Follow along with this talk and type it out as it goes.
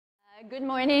Good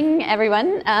morning,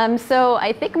 everyone. So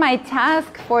I think my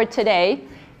task for today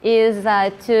is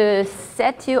to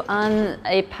set you on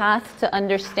a path to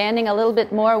understanding a little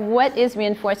bit more what is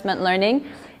reinforcement learning.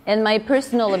 And my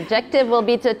personal objective will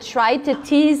be to try to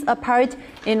tease apart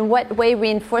in what way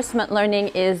reinforcement learning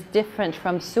is different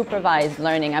from supervised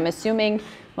learning. I'm assuming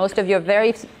most of you are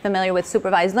very familiar with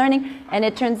supervised learning, and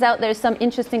it turns out there's some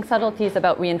interesting subtleties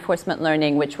about reinforcement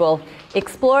learning which we'll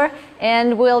explore.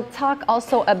 And we'll talk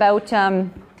also about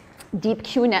deep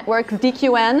Q networks,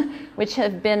 DQN, which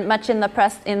have been much in the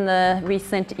press in the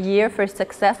recent year for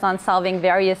success on solving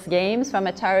various games from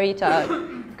Atari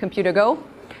to Computer Go.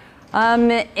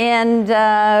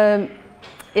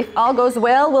 If all goes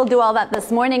well, we'll do all that this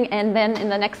morning, and then in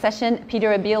the next session,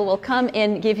 Peter Abil will come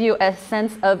and give you a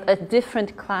sense of a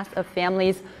different class of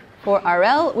families for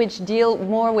RL, which deal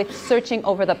more with searching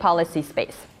over the policy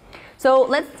space. So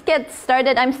let's get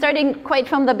started. I'm starting quite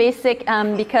from the basic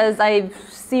because I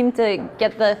seem to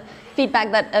get the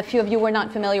feedback that a few of you were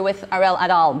not familiar with RL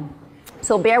at all.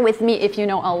 So bear with me if you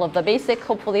know all of the basic.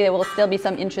 Hopefully there will still be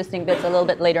some interesting bits a little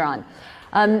bit later on.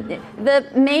 The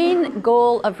main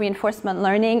goal of reinforcement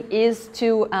learning is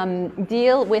to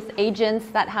deal with agents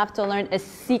that have to learn a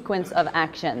sequence of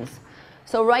actions.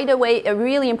 So right away, a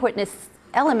really important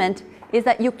element is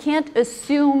that you can't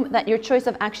assume that your choice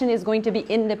of action is going to be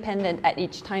independent at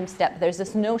each time step. There's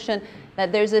this notion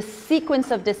that there's a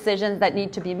sequence of decisions that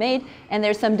need to be made, and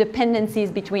there's some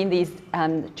dependencies between these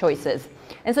choices.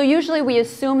 And so usually we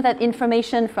assume that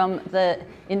information from the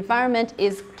environment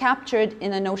is captured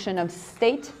in a notion of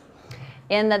state,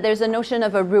 and that there's a notion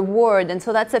of a reward. And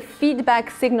so that's a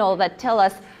feedback signal that tells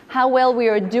us how well we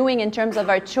are doing in terms of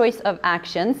our choice of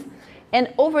actions.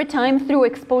 And over time, through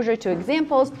exposure to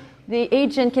examples, the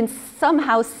agent can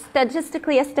somehow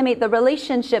statistically estimate the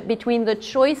relationship between the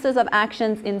choices of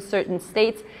actions in certain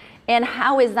states and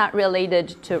how is that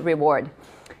related to reward.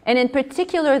 And in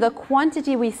particular, the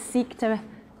quantity we seek to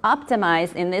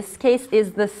optimize in this case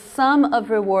is the sum of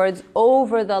rewards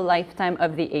over the lifetime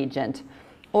of the agent,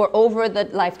 or over the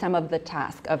lifetime of the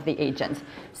task of the agent.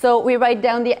 So we write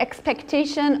down the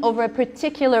expectation over a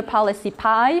particular policy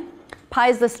pi. Pi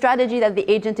is the strategy that the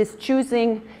agent is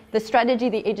choosing, the strategy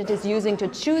the agent is using to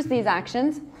choose these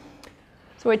actions.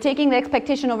 So we're taking the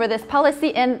expectation over this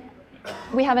policy, and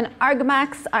we have an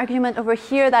argmax argument over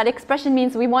here. That expression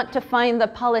means we want to find the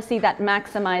policy that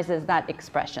maximizes that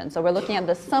expression. So we're looking at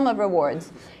the sum of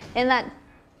rewards. And that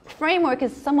framework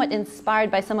is somewhat inspired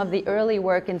by some of the early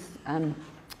work in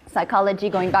psychology,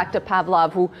 going back to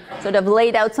Pavlov, who sort of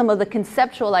laid out some of the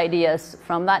conceptual ideas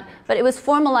from that. But it was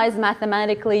formalized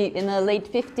mathematically in the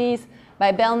late 50s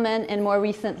by Bellman, and more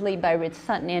recently by Rich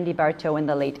Sutton and Andy Bartow in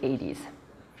the late 80s.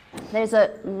 There's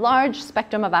a large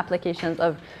spectrum of applications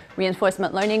of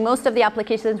reinforcement learning. Most of the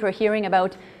applications we're hearing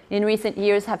about in recent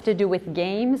years have to do with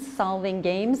games, solving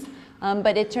games.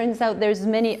 But it turns out there's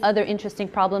many other interesting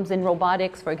problems in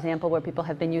robotics, for example, where people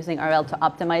have been using RL to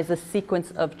optimize the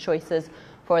sequence of choices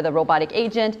for the robotic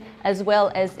agent, as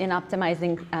well as in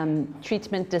optimizing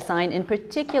treatment design, in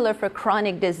particular for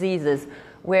chronic diseases,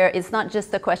 where it's not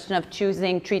just a question of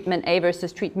choosing treatment A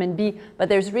versus treatment B, but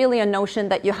there's really a notion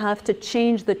that you have to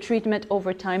change the treatment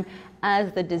over time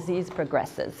as the disease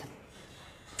progresses.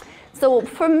 So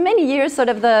for many years, sort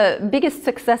of the biggest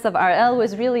success of RL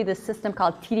was really this system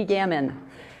called TD-Gammon,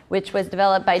 which was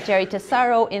developed by Jerry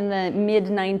Tesaro in the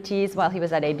mid-90s while he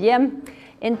was at IBM.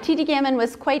 And TD-Gammon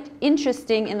was quite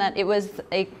interesting in that it was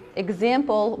an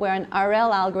example where an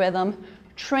RL algorithm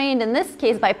trained, in this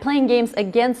case, by playing games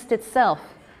against itself,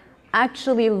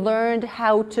 actually learned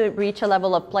how to reach a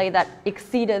level of play that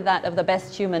exceeded that of the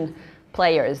best human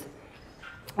players.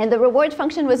 And the reward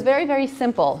function was very, very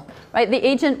simple, right? The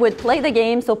agent would play the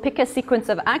game, so pick a sequence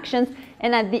of actions,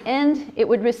 and at the end, it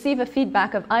would receive a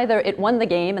feedback of either it won the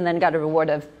game and then got a reward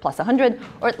of plus 100,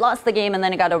 or it lost the game and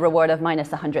then it got a reward of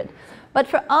minus 100. But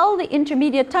for all the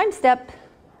intermediate time step,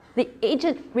 the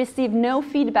agent received no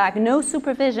feedback, no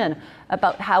supervision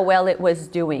about how well it was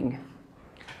doing.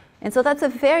 And so that's a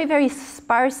very, very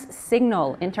sparse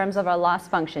signal in terms of our loss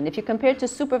function. If you compare it to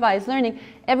supervised learning,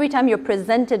 every time you're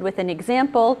presented with an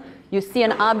example, you see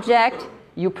an object,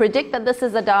 you predict that this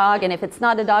is a dog, and if it's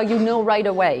not a dog, you know right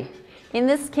away. In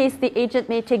this case, the agent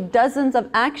may take dozens of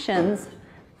actions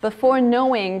before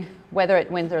knowing whether it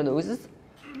wins or loses.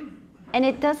 And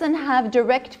it doesn't have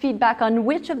direct feedback on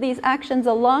which of these actions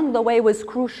along the way was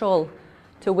crucial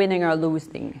to winning or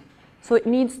losing. So it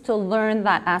needs to learn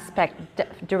that aspect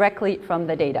directly from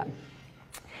the data.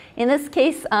 In this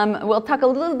case, we'll talk a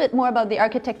little bit more about the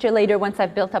architecture later once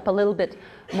I've built up a little bit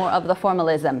more of the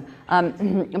formalism.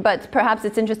 But perhaps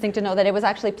it's interesting to know that it was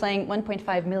actually playing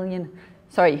 1.5 million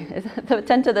sorry, the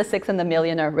 10 to the 6 and the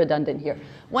million are redundant here.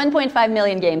 1.5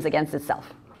 million games against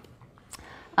itself.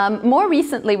 More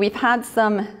recently, we've had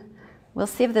some, we'll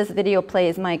see if this video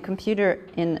plays. My computer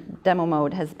in demo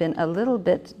mode has been a little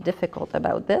bit difficult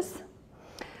about this.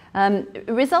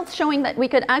 Results showing that we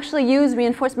could actually use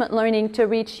reinforcement learning to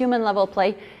reach human level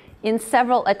play in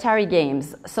several Atari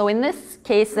games. So in this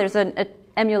case, there's an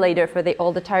emulator for the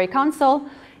old Atari console,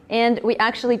 and we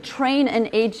actually train an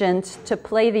agent to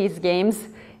play these games.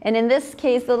 And in this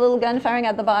case, the little gun firing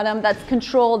at the bottom, that's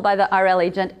controlled by the RL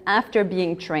agent after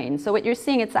being trained. So what you're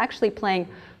seeing, it's actually playing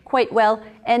quite well,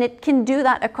 and it can do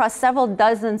that across several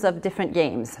dozens of different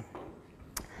games.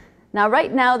 Now,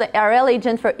 right now, the RL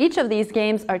agent for each of these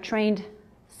games are trained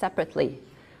separately.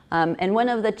 And one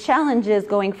of the challenges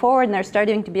going forward, and there's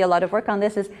starting to be a lot of work on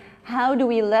this, is how do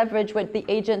we leverage what the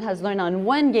agent has learned on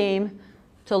one game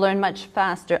to learn much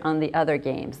faster on the other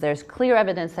games? There's clear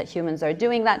evidence that humans are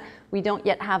doing that. We don't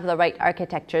yet have the right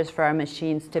architectures for our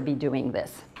machines to be doing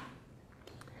this.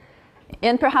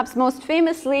 And perhaps most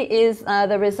famously is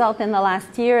the result in the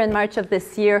last year, in March of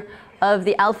this year, of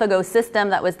the AlphaGo system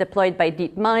that was deployed by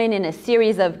DeepMind in a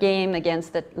series of games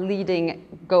against the leading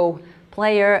Go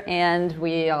player, and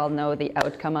we all know the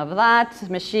outcome of that.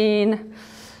 Machine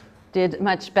did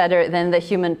much better than the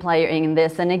human player in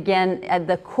this. And again, at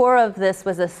the core of this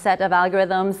was a set of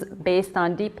algorithms based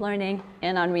on deep learning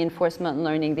and on reinforcement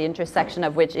learning, the intersection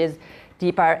of which is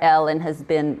DeepRL and has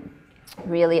been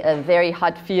really a very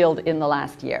hot field in the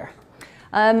last year.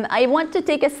 I want to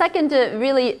take a second to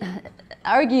really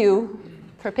argue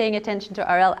for paying attention to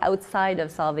RL outside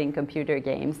of solving computer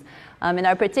games. In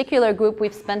our particular group,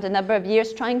 we've spent a number of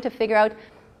years trying to figure out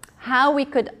how we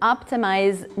could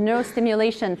optimize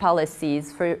neurostimulation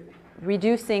policies for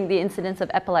reducing the incidence of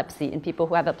epilepsy in people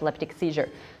who have epileptic seizure.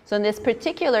 So in this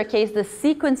particular case, the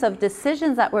sequence of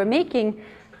decisions that we're making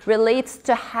relates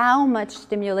to how much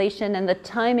stimulation and the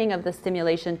timing of the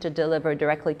stimulation to deliver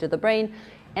directly to the brain.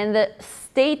 And the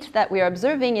state that we are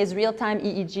observing is real-time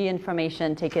EEG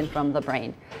information taken from the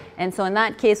brain. And so in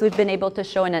that case, we've been able to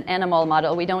show in an animal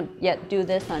model. We don't yet do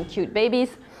this on cute babies.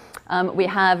 We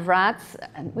have rats,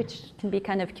 which can be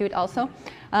kind of cute also.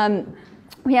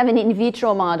 We have an in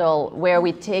vitro model where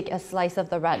we take a slice of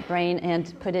the rat brain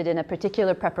and put it in a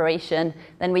particular preparation.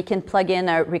 Then we can plug in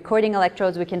our recording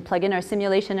electrodes. We can plug in our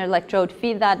simulation electrode,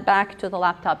 feed that back to the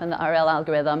laptop, and the RL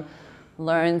algorithm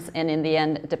learns and in the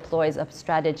end deploys a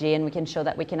strategy, and we can show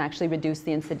that we can actually reduce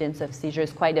the incidence of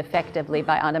seizures quite effectively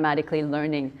by automatically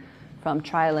learning from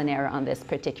trial and error on this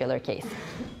particular case.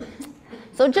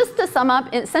 So just to sum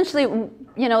up, essentially,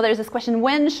 you know, there's this question,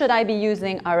 when should I be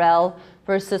using RL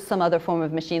versus some other form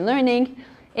of machine learning?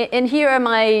 And here are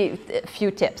my few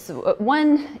tips.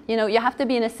 One, you know, you have to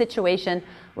be in a situation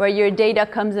where your data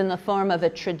comes in the form of a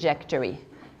trajectory,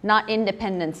 not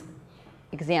independent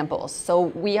examples. So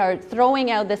we are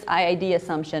throwing out this IID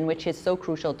assumption, which is so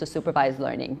crucial to supervised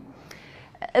learning.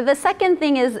 The second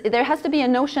thing is there has to be a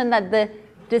notion that the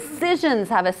decisions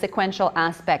have a sequential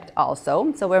aspect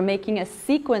also. So we're making a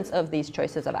sequence of these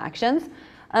choices of actions.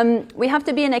 We have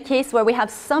to be in a case where we have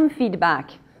some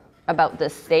feedback about the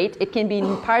state. It can be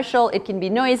partial, it can be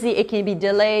noisy, it can be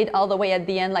delayed all the way at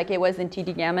the end like it was in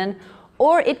TD Gammon,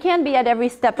 or it can be at every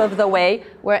step of the way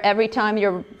where every time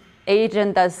your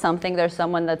agent does something, there's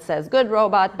someone that says good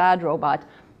robot, bad robot.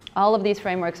 All of these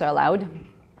frameworks are allowed.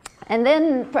 And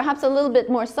then perhaps a little bit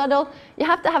more subtle, you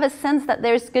have to have a sense that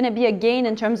there's going to be a gain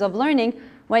in terms of learning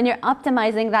when you're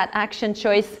optimizing that action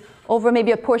choice over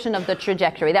maybe a portion of the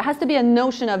trajectory. There has to be a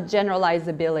notion of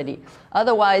generalizability.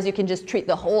 Otherwise, you can just treat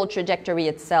the whole trajectory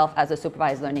itself as a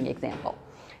supervised learning example.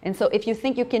 And so if you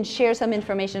think you can share some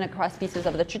information across pieces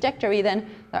of the trajectory, then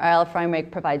the RL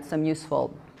framework provides some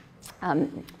useful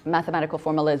mathematical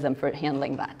formalism for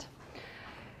handling that.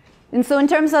 And so in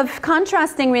terms of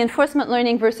contrasting reinforcement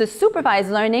learning versus supervised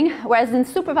learning, whereas in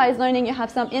supervised learning you have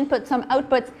some inputs, some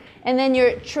outputs, and then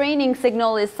your training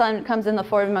signal comes in the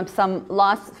form of some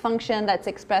loss function that's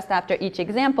expressed after each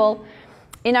example.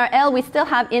 In our L, we still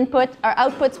have input. Our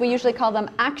outputs, we usually call them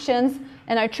actions,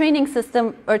 and our training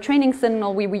system or training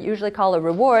signal we usually call a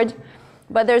reward.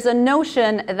 But there's a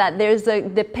notion that there's a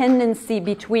dependency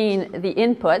between the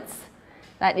inputs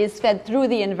that is fed through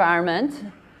the environment.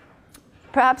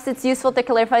 Perhaps it's useful to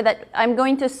clarify that I'm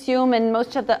going to assume, and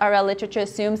most of the RL literature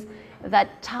assumes,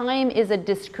 that time is a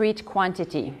discrete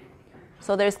quantity.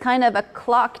 So there's kind of a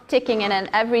clock ticking, and at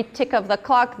every tick of the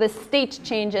clock, the state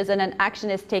changes and an action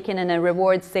is taken and a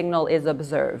reward signal is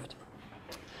observed.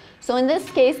 So in this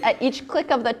case, at each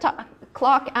click of the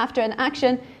clock after an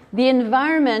action, the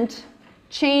environment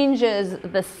changes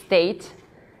the state,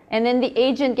 and then the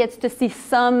agent gets to see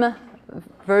some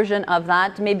version of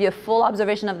that, maybe a full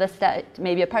observation of the state,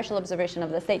 maybe a partial observation of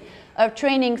the state, a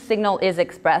training signal is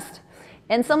expressed.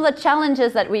 And some of the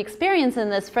challenges that we experience in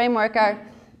this framework are,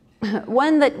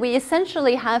 one, that we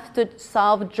essentially have to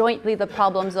solve jointly the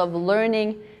problems of learning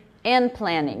and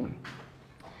planning.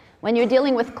 When you're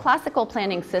dealing with classical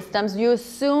planning systems, you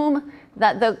assume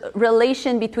that the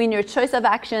relation between your choice of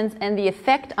actions and the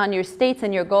effect on your states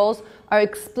and your goals are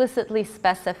explicitly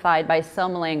specified by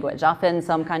some language, often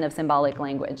some kind of symbolic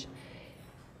language.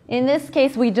 In this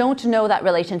case, we don't know that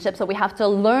relationship, so we have to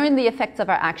learn the effects of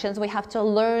our actions. We have to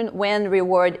learn when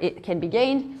reward it can be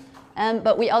gained,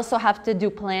 but we also have to do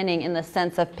planning in the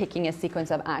sense of picking a sequence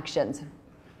of actions.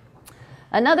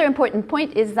 Another important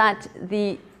point is that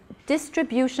the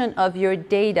distribution of your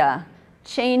data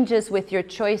changes with your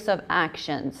choice of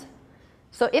actions.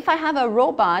 So if I have a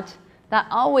robot that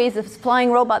always, a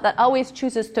flying robot that always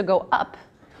chooses to go up,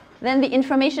 then the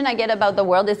information I get about the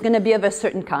world is going to be of a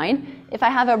certain kind. If I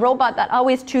have a robot that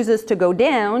always chooses to go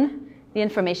down, the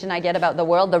information I get about the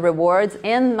world, the rewards,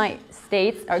 and my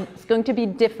states are going to be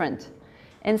different.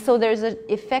 And so there's an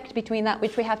effect between that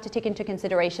which we have to take into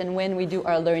consideration when we do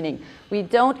our learning. We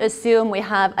don't assume we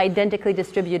have identically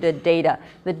distributed data.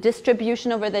 The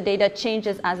distribution over the data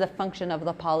changes as a function of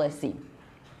the policy.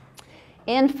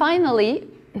 And finally,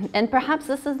 and perhaps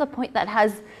this is the point that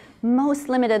has most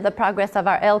limited the progress of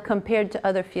RL compared to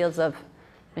other fields of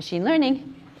machine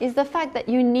learning, is the fact that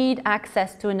you need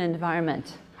access to an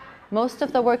environment. Most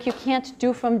of the work you can't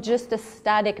do from just a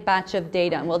static batch of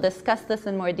data, and we'll discuss this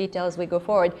in more detail as we go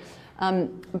forward.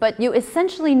 But you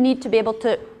essentially need to be able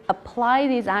to apply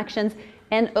these actions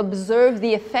and observe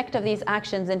the effect of these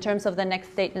actions in terms of the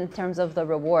next state, in terms of the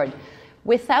reward.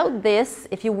 Without this,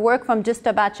 if you work from just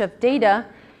a batch of data,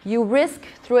 you risk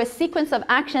through a sequence of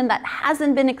action that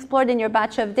hasn't been explored in your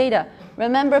batch of data.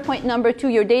 Remember point number 2,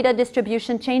 your data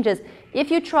distribution changes.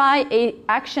 If you try an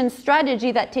action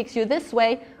strategy that takes you this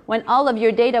way, when all of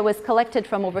your data was collected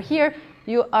from over here,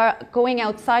 you are going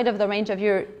outside of the range of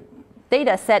your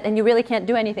data set and you really can't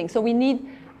do anything. So we need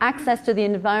access to the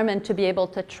environment to be able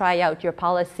to try out your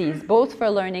policies, both for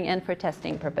learning and for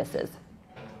testing purposes.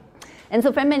 And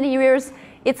so for many years,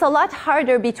 it's a lot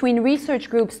harder between research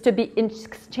groups to be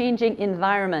exchanging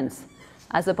environments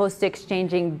as opposed to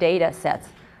exchanging data sets.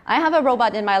 I have a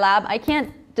robot in my lab. I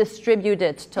can't distribute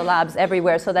it to labs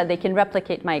everywhere so that they can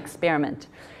replicate my experiment.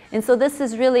 And so this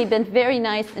has really been very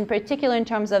nice, in particular in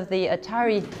terms of the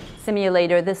Atari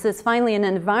simulator. This is finally an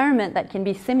environment that can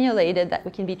be simulated,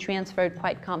 that can be transferred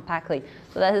quite compactly.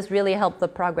 So that has really helped the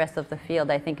progress of the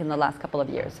field, I think, in the last couple of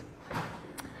years.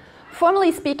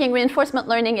 Formally speaking, reinforcement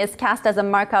learning is cast as a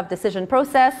Markov decision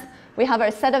process. We have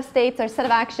our set of states, our set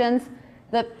of actions,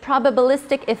 the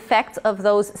probabilistic effects of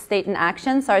those state and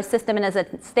actions. Our system as a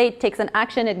state takes an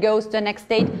action, it goes to the next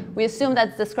state. We assume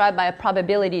that's described by a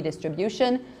probability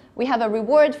distribution. We have a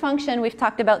reward function. We've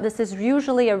talked about this is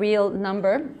usually a real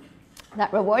number.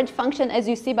 That reward function, as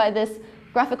you see by this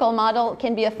graphical model,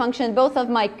 can be a function both of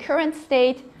my current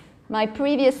state, my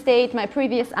previous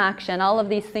action. All of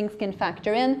these things can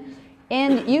factor in.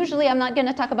 And usually, I'm not going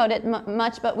to talk about it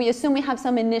much, but we assume we have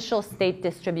some initial state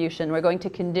distribution. We're going to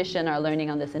condition our learning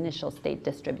on this initial state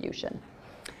distribution.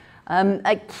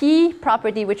 A key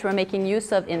property which we're making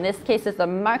use of in this case is the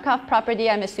Markov property.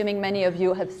 I'm assuming many of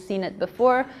you have seen it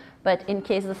before, but in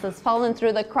case this has fallen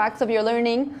through the cracks of your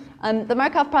learning, the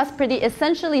Markov property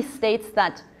essentially states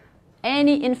that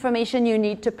any information you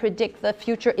need to predict the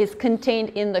future is contained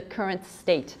in the current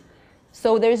state.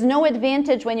 So there's no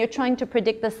advantage when you're trying to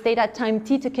predict the state at time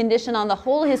t to condition on the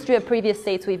whole history of previous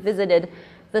states we've visited.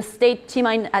 The state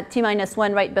at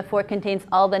t-1 right before contains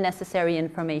all the necessary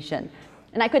information.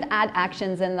 And I could add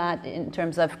actions in that in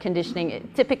terms of conditioning.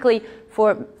 Typically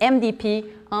for MDP,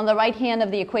 on the right hand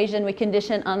of the equation, we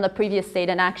condition on the previous state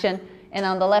and action. And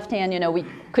on the left hand, we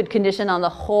could condition on the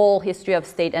whole history of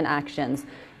state and actions.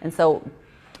 And so,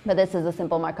 but this is a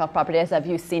simple Markov property, as have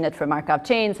you seen it for Markov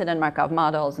chains, hidden Markov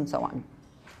models, and so on.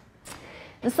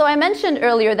 And so I mentioned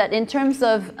earlier that in terms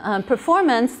of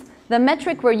performance, the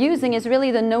metric we're using is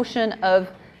really the notion of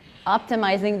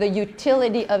optimizing the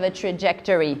utility of a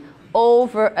trajectory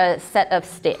over a set of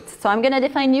states. So I'm going to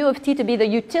define u of t to be the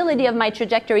utility of my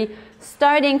trajectory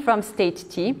starting from state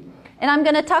t. And I'm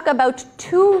going to talk about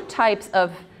two types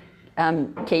of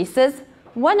cases.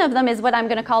 One of them is what I'm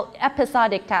going to call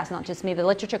episodic tasks, not just me, the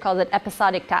literature calls it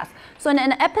episodic tasks. So in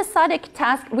an episodic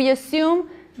task, we assume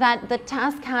that the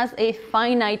task has a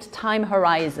finite time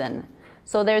horizon.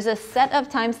 So there's a set of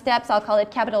time steps, I'll call it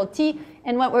capital T,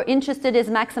 and what we're interested in is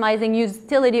maximizing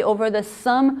utility over the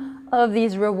sum of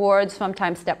these rewards from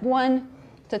time step 1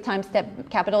 to time step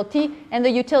capital T, and the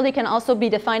utility can also be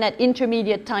defined at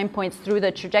intermediate time points through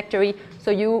the trajectory.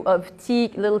 So U of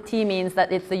t, little t, means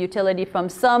that it's the utility from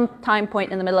some time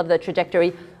point in the middle of the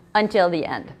trajectory until the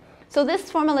end. So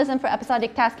this formalism for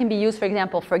episodic tasks can be used, for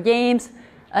example, for games,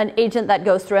 an agent that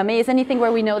goes through a maze, anything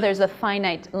where we know there's a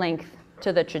finite length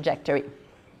to the trajectory.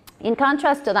 In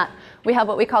contrast to that, we have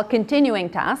what we call continuing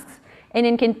tasks. And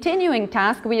in continuing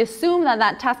tasks, we assume that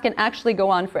that task can actually go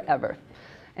on forever.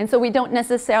 And so we don't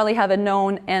necessarily have a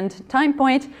known end time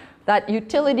point. That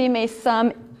utility may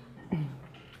sum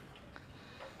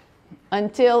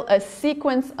until a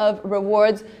sequence of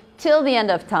rewards till the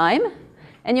end of time.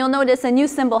 And you'll notice a new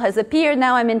symbol has appeared.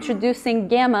 Now I'm introducing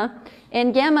gamma.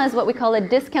 And gamma is what we call a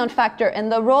discount factor.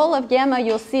 And the role of gamma,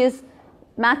 you'll see, is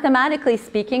mathematically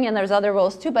speaking, and there's other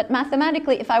roles too, but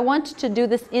mathematically, if I want to do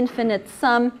this infinite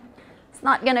sum, it's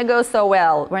not going to go so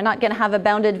well. We're not going to have a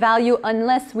bounded value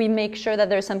unless we make sure that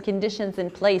there's some conditions in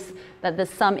place that the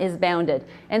sum is bounded.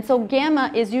 And so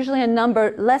gamma is usually a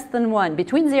number less than 1,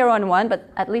 between 0 and 1, but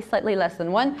at least slightly less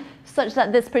than 1, such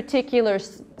that this particular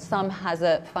sum has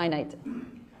a finite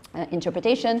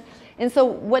interpretation. And so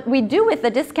what we do with the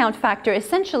discount factor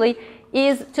essentially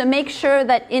is to make sure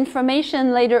that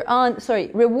information later on,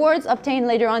 rewards obtained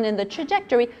later on in the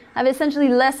trajectory have essentially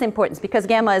less importance, because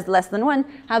gamma is less than 1,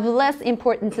 have less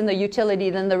importance in the utility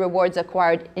than the rewards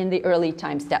acquired in the early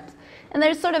time steps. And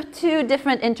there's sort of two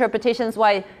different interpretations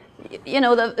why,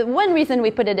 the one reason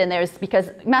we put it in there is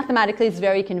because mathematically it's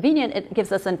very convenient. It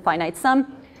gives us a finite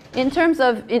sum. In terms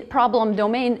of problem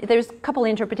domain, there's a couple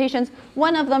interpretations.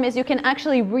 One of them is you can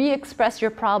actually re-express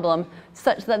your problem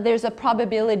such that there's a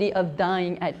probability of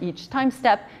dying at each time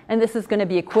step, and this is going to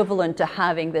be equivalent to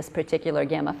having this particular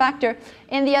gamma factor.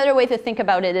 And the other way to think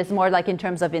about it is more like in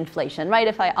terms of inflation, right?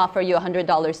 If I offer you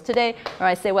 $100 today, or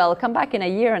I say, well, come back in a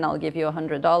year and I'll give you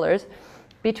 $100.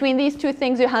 Between these two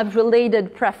things, you have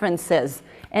related preferences.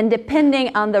 And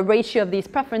depending on the ratio of these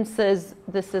preferences,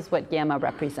 this is what gamma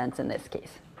represents in this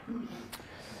case.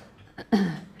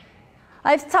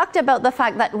 I've talked about the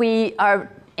fact that we are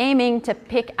aiming to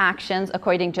pick actions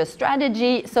according to a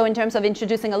strategy. So in terms of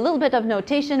introducing a little bit of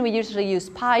notation, we usually use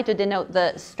pi to denote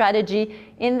the strategy.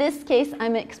 In this case,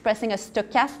 I'm expressing a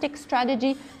stochastic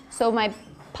strategy. So my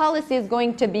policy is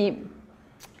going to be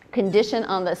conditioned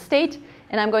on the state,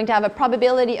 and I'm going to have a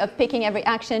probability of picking every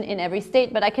action in every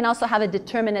state, but I can also have a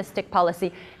deterministic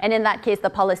policy. And in that case, the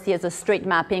policy is a straight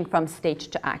mapping from state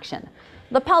to action.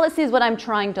 The policy is what I'm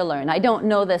trying to learn. I don't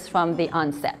know this from the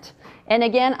onset. And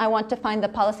again, I want to find the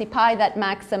policy pi that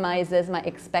maximizes my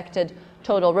expected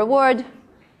total reward.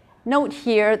 Note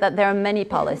here that there are many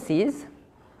policies.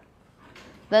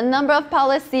 The number of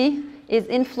policy is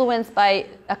influenced by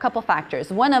a couple factors.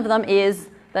 One of them is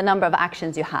the number of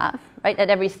actions you have, right? At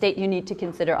every state, you need to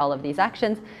consider all of these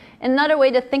actions. Another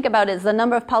way to think about it is the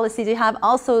number of policies you have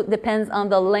also depends on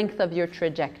the length of your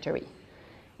trajectory.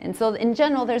 And so in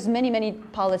general, there's many, many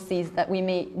policies that we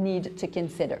may need to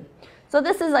consider. So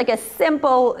this is like a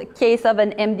simple case of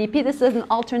an MDP. This is an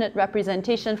alternate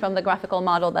representation from the graphical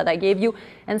model that I gave you.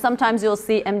 And sometimes you'll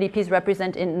see MDPs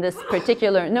represent in this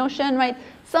particular notion, right?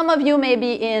 Some of you may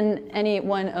be in any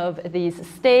one of these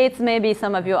states. Maybe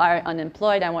some of you are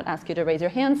unemployed. I won't ask you to raise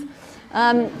your hands.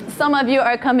 Some of you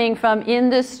are coming from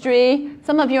industry.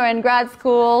 Some of you are in grad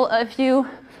school. A few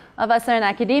of us are in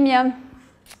academia.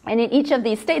 And in each of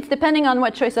these states, depending on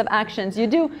what choice of actions you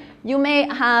do, you may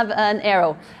have an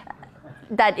arrow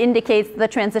that indicates the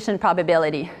transition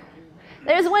probability.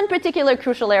 There's one particular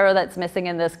crucial arrow that's missing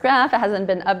in this graph. It hasn't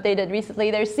been updated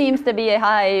recently. There seems to be a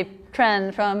high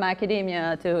trend from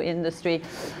academia to industry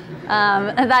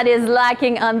that is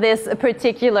lacking on this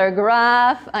particular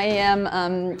graph. I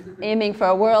am aiming for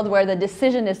a world where the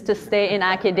decision is to stay in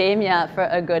academia for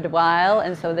a good while,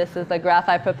 and so this is the graph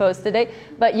I proposed today,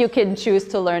 but you can choose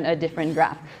to learn a different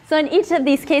graph. So in each of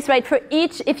these cases, right, for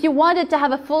each, if you wanted to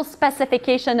have a full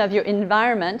specification of your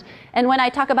environment, and when I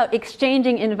talk about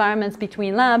exchanging environments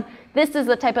between labs, this is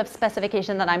the type of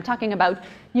specification that I'm talking about.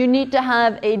 You need to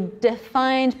have a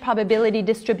defined probability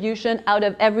distribution out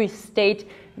of every state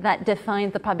that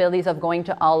defines the probabilities of going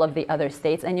to all of the other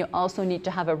states, and you also need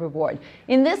to have a reward.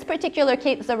 In this particular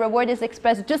case, the reward is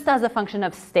expressed just as a function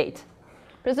of state.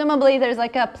 Presumably, there's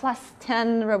like a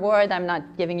 +10 reward. I'm not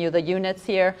giving you the units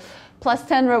here.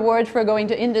 +10 reward for going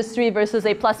to industry versus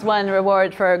a +1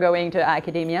 reward for going to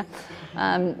academia.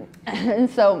 And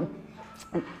so,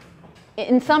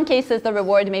 in some cases, the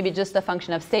reward may be just a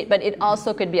function of state, but it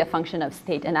also could be a function of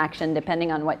state and action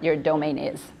depending on what your domain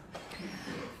is.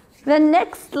 The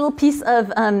next little piece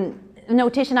of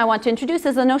notation I want to introduce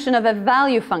is the notion of a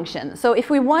value function. So if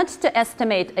we want to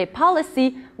estimate a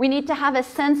policy, we need to have a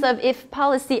sense of if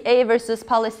policy A versus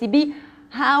policy B,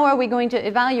 how are we going to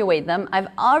evaluate them? I've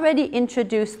already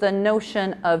introduced the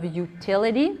notion of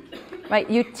utility, right?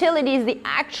 Utility is the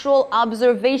actual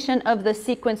observation of the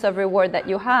sequence of reward that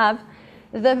you have.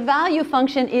 The value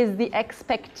function is the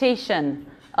expectation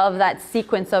of that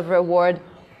sequence of reward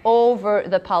over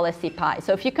the policy pi.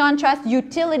 So if you contrast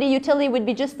utility, utility would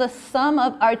be just the sum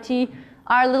of RT,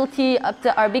 R little t up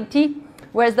to R big T,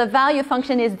 whereas the value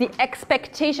function is the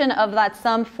expectation of that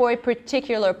sum for a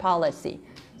particular policy.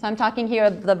 So I'm talking here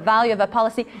of the value of a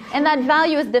policy, and that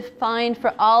value is defined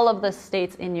for all of the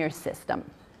states in your system.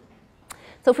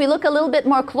 So if we look a little bit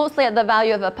more closely at the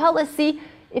value of a policy,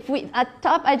 if we, at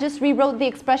top, I just rewrote the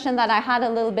expression that I had a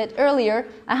little bit earlier.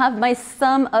 I have my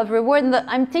sum of reward, and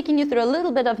I'm taking you through a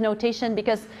little bit of notation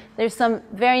because there's some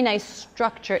very nice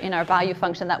structure in our value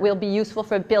function that will be useful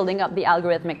for building up the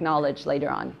algorithmic knowledge later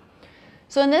on.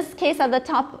 So in this case, at the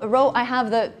top row, I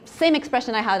have the same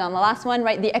expression I had on the last one,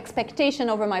 right? The expectation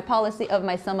over my policy of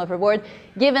my sum of reward,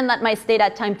 given that my state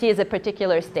at time t is a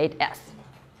particular state S.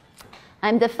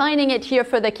 I'm defining it here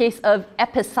for the case of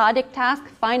episodic task,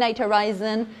 finite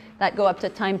horizon, that go up to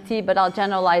time t, but I'll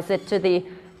generalize it to the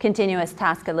continuous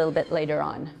task a little bit later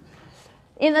on.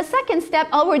 In the second step,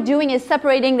 all we're doing is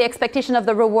separating the expectation of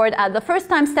the reward at the first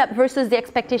time step versus the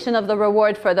expectation of the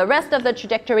reward for the rest of the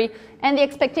trajectory. And the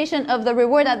expectation of the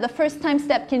reward at the first time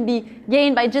step can be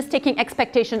gained by just taking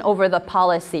expectation over the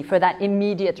policy for that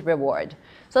immediate reward.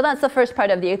 So that's the first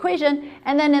part of the equation.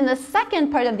 And then in the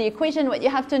second part of the equation, what you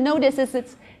have to notice is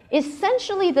it's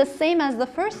essentially the same as the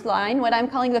first line, what I'm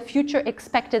calling the future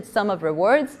expected sum of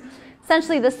rewards.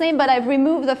 Essentially the same, but I've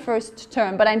removed the first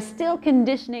term, but I'm still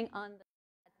conditioning on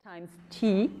the times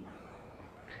t.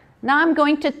 Now I'm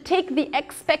going to take the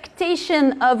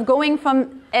expectation of going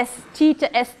from st to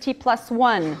st plus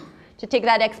 1. To take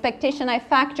that expectation, I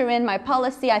factor in my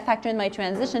policy, I factor in my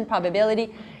transition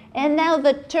probability. And now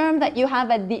the term that you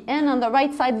have at the end on the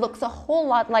right side looks a whole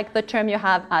lot like the term you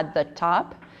have at the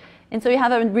top. And so you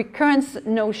have a recurrence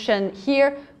notion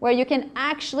here where you can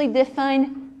actually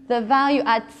define the value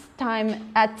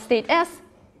at state S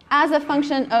as a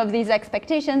function of these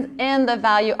expectations and the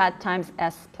value at times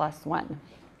S plus 1.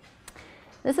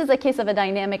 This is a case of a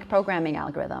dynamic programming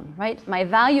algorithm, right? My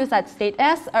values at state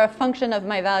S are a function of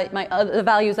my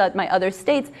values at my other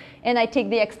states, and I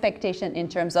take the expectation in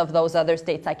terms of those other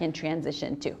states I can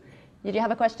transition to. Did you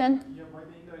have a question? Yeah, my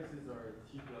indices are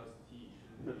t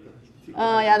plus t.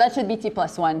 Yeah, that should be t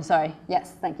plus 1, sorry.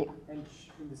 Yes, thank you. And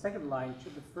in the second line,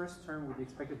 should the first term with the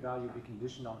expected value be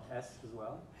conditioned on S as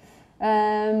well?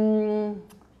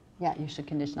 Yeah, you should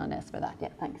condition on S for that. Yeah,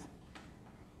 thanks.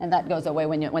 And that goes away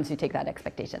once you take that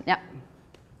expectation. Yeah.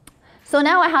 So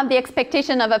now I have the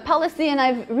expectation of a policy, and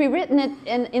I've rewritten it.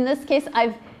 In this case,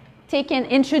 I've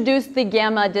introduced the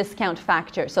gamma discount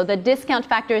factor. So the discount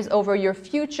factor is over your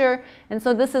future. And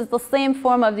so this is the same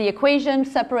form of the equation,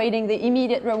 separating the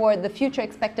immediate reward, the future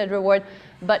expected reward.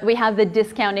 But we have the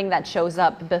discounting that shows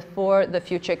up before the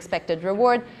future expected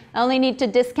reward. I only need to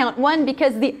discount one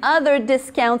because the other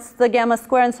discounts, the gamma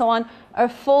square and so on, are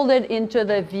folded into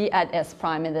the v at s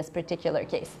prime in this particular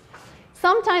case.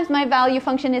 Sometimes my value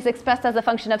function is expressed as a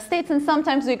function of states, and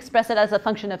sometimes we express it as a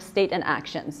function of state and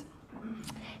actions.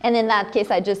 And in that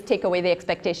case, I just take away the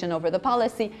expectation over the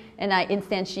policy, and I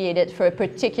instantiate it for a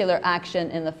particular action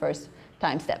in the first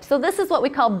time step. So this is what we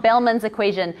call Bellman's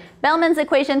equation. Bellman's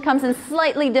equation comes in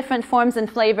slightly different forms and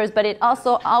flavors, but it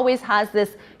also always has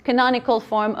this canonical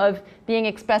form of being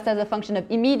expressed as a function of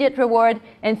immediate reward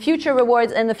and future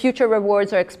rewards, and the future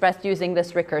rewards are expressed using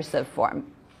this recursive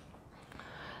form.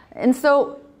 And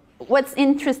so what's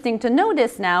interesting to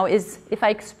notice now is if I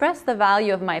express the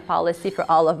value of my policy for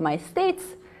all of my states,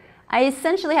 I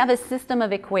essentially have a system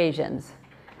of equations.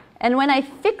 And when I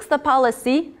fix the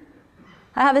policy,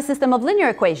 I have a system of linear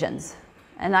equations.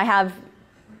 And I have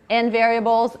n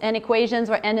variables, n equations,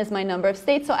 where n is my number of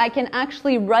states. So I can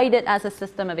actually write it as a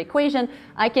system of equation.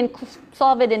 I can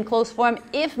solve it in closed form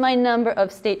if my number of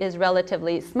state is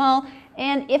relatively small,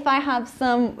 and if I have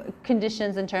some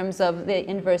conditions in terms of the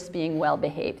inverse being well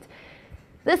behaved.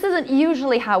 This isn't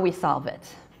usually how we solve it,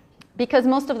 because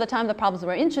most of the time the problems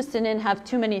we're interested in have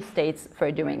too many states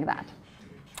for doing that.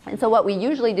 And so what we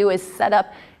usually do is set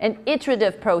up an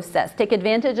iterative process, take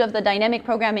advantage of the dynamic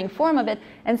programming form of it,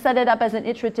 and set it up as an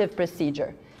iterative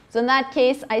procedure. So in that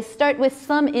case, I start with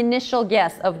some initial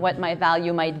guess of what my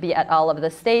value might be at all of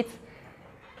the states.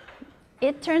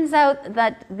 It turns out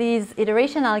that these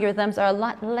iteration algorithms are a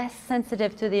lot less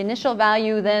sensitive to the initial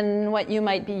value than what you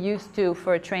might be used to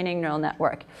for a training neural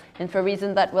network. And for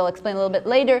reasons that we'll explain a little bit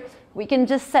later, we can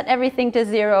just set everything to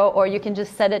 0, or you can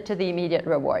just set it to the immediate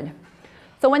reward.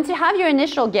 So once you have your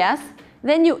initial guess,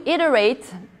 then you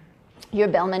iterate your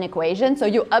Bellman equation. So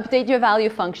you update your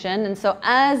value function. And so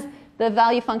as the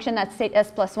value function at state s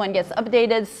plus 1 gets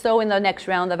updated, so in the next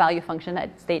round, the value function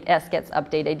at state s gets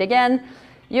updated again.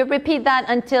 You repeat that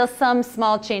until some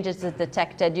small changes is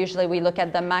detected. Usually we look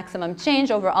at the maximum change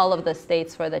over all of the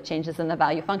states for the changes in the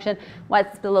value function.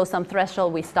 Once below some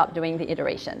threshold, we stop doing the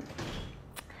iteration.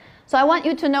 So I want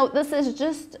you to note this is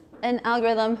just an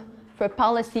algorithm for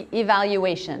policy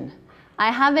evaluation.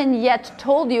 I haven't yet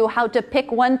told you how to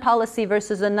pick one policy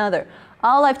versus another.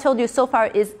 All I've told you so far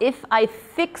is if I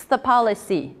fix the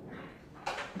policy,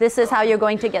 this is how you're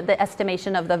going to get the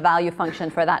estimation of the value function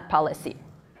for that policy.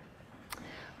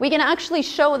 We can actually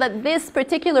show that this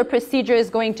particular procedure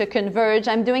is going to converge.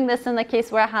 I'm doing this in the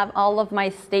case where I have all of my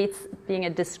states being a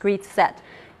discrete set.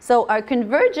 So our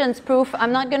convergence proof,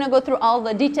 I'm not going to go through all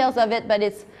the details of it, but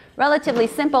it's relatively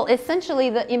simple. Essentially,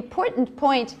 the important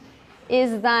point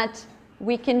is that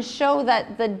we can show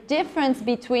that the difference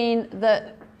between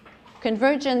the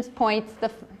convergence point, the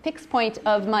fixed point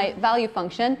of my value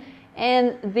function,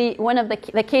 and the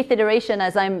kth iteration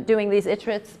as I'm doing these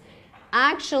iterates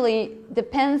actually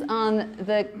depends on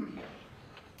the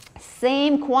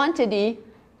same quantity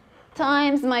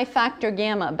times my factor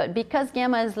gamma. But because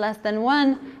gamma is less than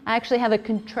 1, I actually have a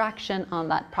contraction on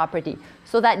that property.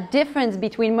 So that difference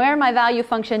between where my value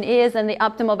function is and the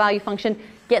optimal value function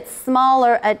gets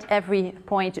smaller at every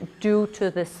point due to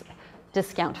this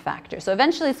discount factor. So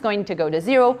eventually it's going to go to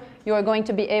 0. You are going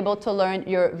to be able to learn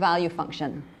your value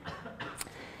function.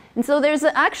 And so there's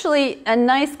actually a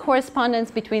nice correspondence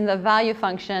between the value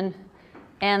function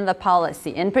and the policy.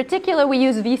 In particular, we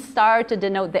use V star to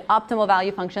denote the optimal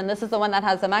value function. This is the one that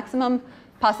has the maximum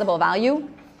possible value.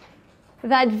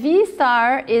 That V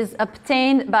star is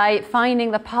obtained by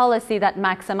finding the policy that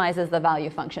maximizes the value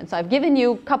function. So I've given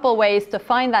you a couple ways to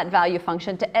find that value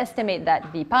function to estimate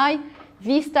that V pi.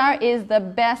 V star is the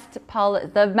best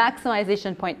the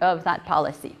maximization point of that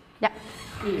policy. Yeah.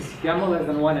 Is gamma less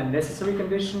than 1 a necessary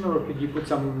condition, or could you put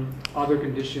some other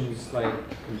conditions like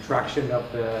contraction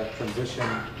of the transition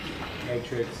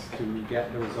matrix to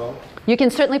get the result? You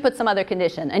can certainly put some other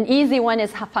condition. An easy one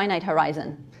is finite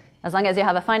horizon. As long as you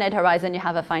have a finite horizon, you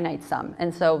have a finite sum.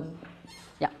 And so,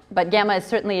 yeah, but gamma is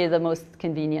certainly the most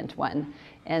convenient one.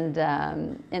 And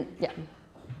yeah.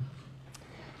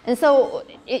 And so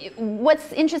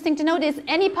what's interesting to note is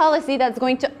any policy that's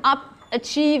going to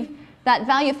achieve that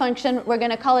value function, we're going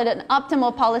to call it an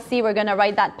optimal policy. We're going to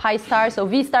write that pi star. So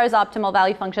V star is optimal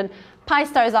value function. Pi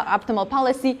star is our optimal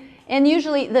policy. And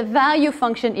usually the value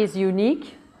function is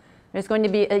unique. There's going to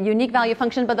be a unique value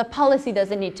function, but the policy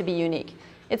doesn't need to be unique.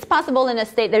 It's possible in a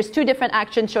state there's two different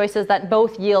action choices that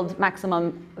both yield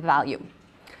maximum value.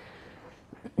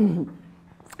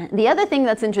 The other thing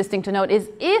that's interesting to note is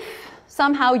if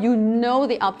somehow you know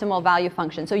the optimal value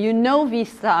function, so you know V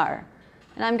star,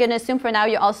 and I'm going to assume for now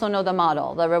you also know the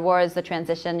model, the rewards, the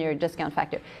transition, your discount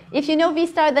factor. If you know V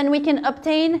star, then we can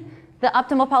obtain the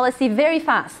optimal policy very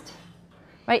fast.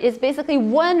 Right? It's basically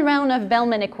one round of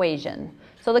Bellman equation.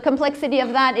 So the complexity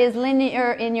of that is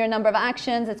linear in your number of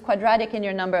actions. It's quadratic in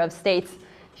your number of states.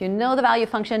 If you know the value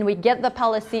function, we get the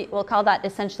policy. We'll call that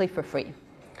essentially for free.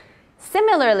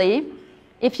 Similarly,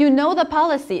 if you know the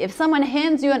policy, if someone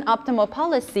hands you an optimal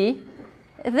policy,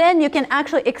 then you can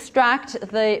actually extract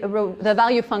the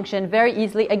value function very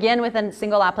easily, again with a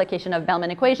single application of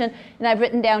Bellman equation. And I've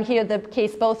written down here the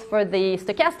case both for the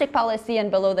stochastic policy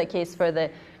and below the case for the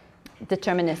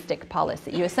deterministic policy.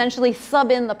 You essentially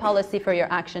sub in the policy for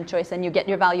your action choice and you get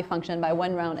your value function by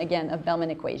one round, again, of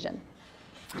Bellman equation.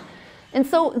 And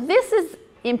so this is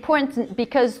important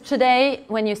because today,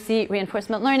 when you see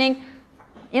reinforcement learning,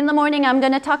 in the morning, I'm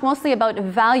going to talk mostly about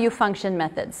value function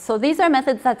methods. So these are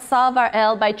methods that solve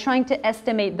RL by trying to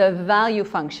estimate the value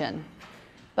function.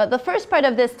 But the first part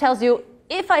of this tells you,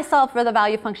 if I solve for the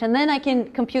value function, then I can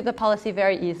compute the policy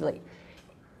very easily.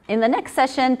 In the next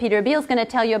session, Peter Beal is going to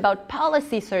tell you about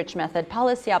policy search method,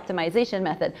 policy optimization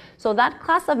method. So that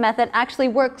class of method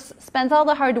actually spends all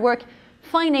the hard work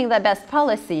finding the best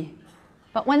policy.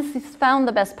 But once he's found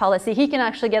the best policy, he can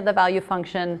actually get the value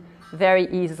function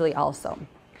very easily also.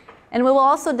 And we will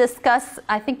also discuss,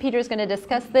 I think Peter is going to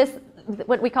discuss this,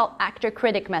 what we call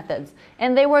actor-critic methods.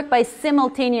 And they work by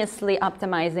simultaneously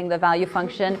optimizing the value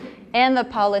function and the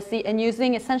policy and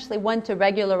using essentially one to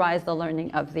regularize the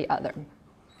learning of the other.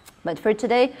 But for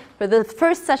today, for the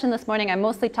first session this morning, I'm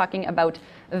mostly talking about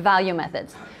value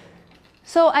methods.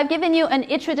 So I've given you an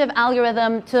iterative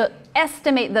algorithm to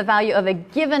estimate the value of a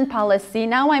given policy.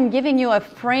 Now I'm giving you a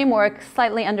framework,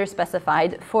 slightly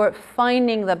underspecified, for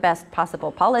finding the best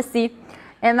possible policy.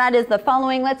 And that is the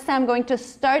following. Let's say I'm going to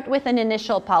start with an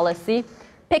initial policy.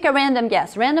 Pick a random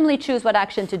guess. Randomly choose what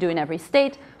action to do in every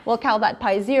state. We'll call that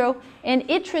pi 0. And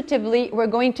iteratively, we're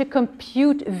going to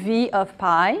compute v of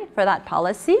pi for that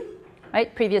policy.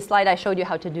 Right? Previous slide, I showed you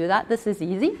how to do that. This is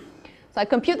easy. So I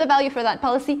compute the value for that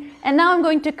policy. And now I'm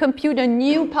going to compute a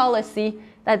new policy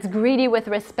that's greedy with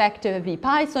respect to v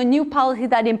pi. So a new policy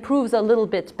that improves a little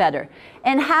bit better.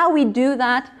 And how we do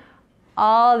that,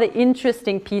 all the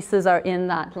interesting pieces are in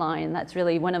that line. That's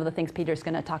really one of the things Peter's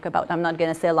going to talk about. I'm not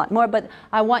going to say a lot more, but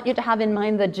I want you to have in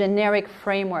mind the generic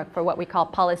framework for what we call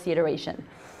policy iteration.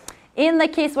 In the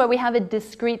case where we have a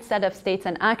discrete set of states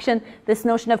and action, this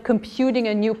notion of computing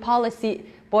a new policy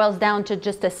boils down to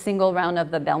just a single round of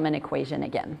the Bellman equation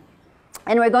again.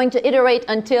 And we're going to iterate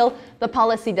until the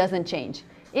policy doesn't change.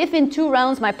 If in 2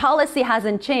 rounds my policy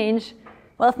hasn't changed,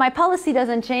 well, if my policy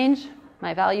doesn't change,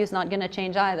 my value is not going to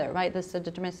change either, right? This is a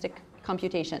deterministic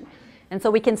computation. And so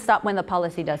we can stop when the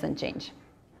policy doesn't change.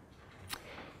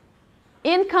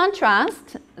 In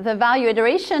contrast, the value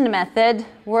iteration method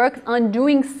works on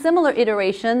doing similar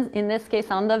iterations, in this case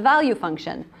on the value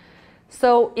function.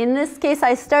 So in this case,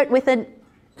 I start with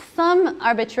some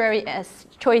arbitrary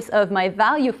choice of my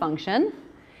value function.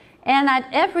 And at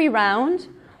every round,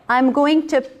 I'm going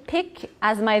to pick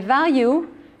as my value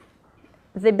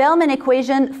the Bellman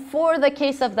equation for the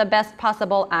case of the best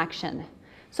possible action.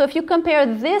 So if you compare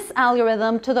this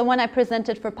algorithm to the one I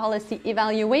presented for policy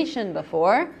evaluation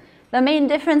before, the main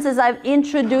difference is I've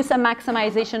introduced a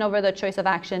maximization over the choice of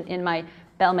action in my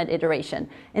Bellman iteration.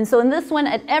 And so in this one,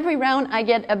 at every round, I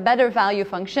get a better value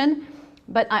function,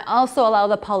 but I also allow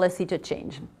the policy to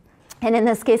change. And in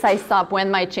this case, I stop when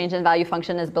my change in value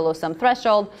function is below some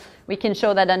threshold. We can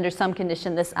show that under some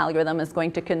condition, this algorithm is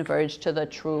going to converge to the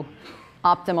true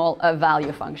optimal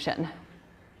value function.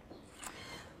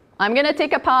 I'm going to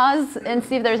take a pause and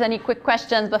see if there's any quick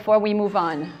questions before we move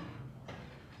on.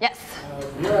 Yes?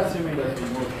 We're assuming that we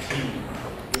know T,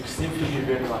 which seems to be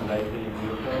very unlikely in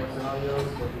real-time scenarios.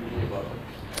 What do you think about it?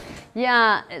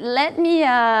 Yeah, let me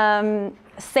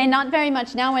say not very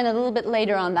much now and a little bit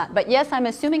later on that. But yes, I'm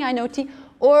assuming I know T,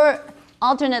 or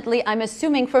alternately, I'm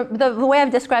assuming for the way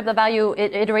I've described the value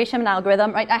iteration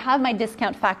algorithm, right, I have my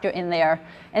discount factor in there.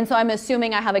 And so I'm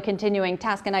assuming I have a continuing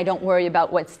task and I don't worry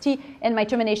about what's T. And my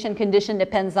termination condition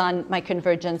depends on my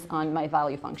convergence on my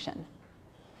value function.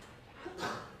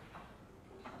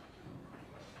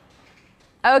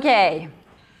 Okay.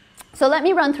 So let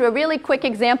me run through a really quick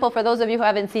example for those of you who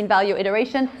haven't seen value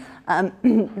iteration.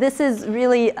 This is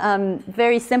really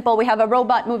very simple. We have a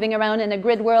robot moving around in a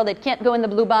grid world. It can't go in the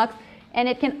blue box. And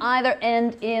it can either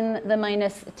end in the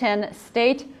 -10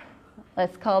 state.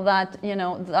 Let's call that,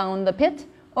 down the pit.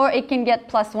 Or it can get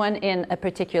 +1 in a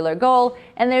particular goal.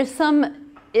 And there's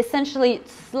some essentially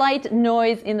slight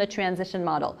noise in the transition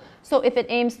model. So if it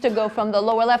aims to go from the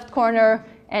lower left corner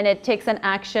and it takes an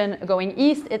action going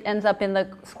east, it ends up in the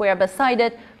square beside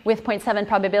it with 0.7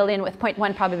 probability, and with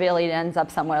 0.1 probability it ends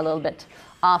up somewhere a little bit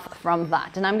off from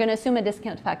that. And I'm going to assume a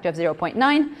discount factor of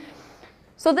 0.9.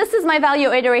 So this is my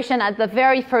value iteration at the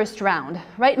very first round,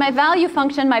 right? My value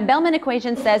function, my Bellman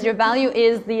equation says your value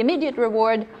is the immediate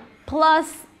reward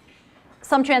plus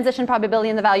some transition probability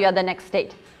in the value at the next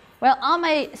state. Well, all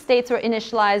my states were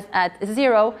initialized at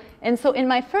 0. And so in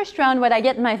my first round, what I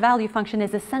get in my value function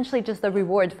is essentially just the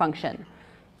reward function.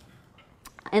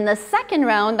 In the second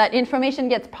round, that information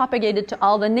gets propagated to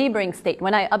all the neighboring states.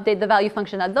 When I update the value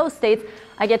function at those states,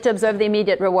 I get to observe the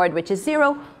immediate reward, which is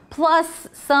 0, plus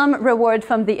some reward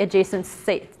from the adjacent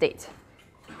state.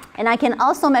 And I can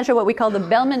also measure what we call the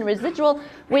Bellman residual,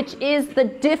 which is the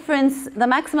difference, the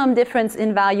maximum difference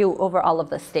in value over all of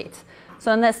the states.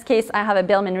 So in this case, I have a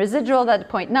Bellman residual that's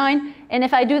 0.9. And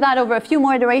if I do that over a few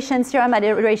more iterations, here I'm at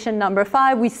iteration number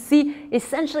 5, we see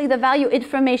essentially the value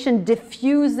information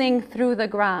diffusing through the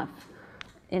graph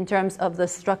in terms of the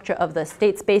structure of the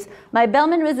state space. My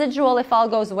Bellman residual, if all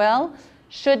goes well,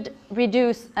 should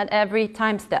reduce at every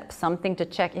time step, something to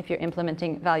check if you're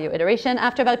implementing value iteration.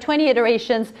 After about 20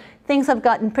 iterations, things have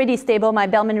gotten pretty stable. My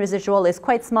Bellman residual is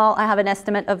quite small. I have an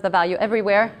estimate of the value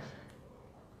everywhere.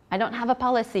 I don't have a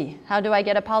policy. How do I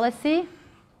get a policy?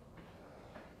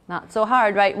 Not so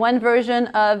hard, right? One version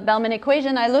of Bellman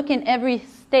equation, I look in every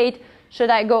state. Should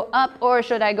I go up or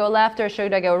should I go left or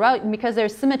should I go right? Because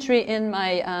there's symmetry in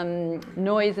my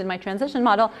noise in my transition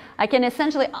model, I can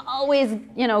essentially always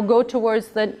go towards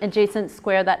the adjacent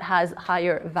square that has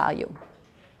higher value.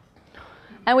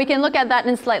 And we can look at that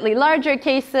in slightly larger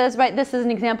cases, right? This is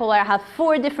an example where I have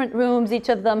 4 different rooms. Each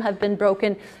of them have been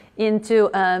broken into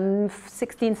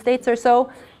 16 states or so.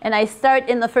 And I start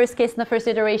in the first case, in the first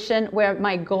iteration, where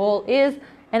my goal is.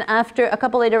 And after a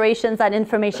couple iterations, that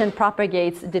information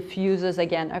propagates, diffuses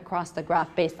again across the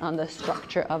graph based on the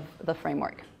structure of the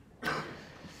framework.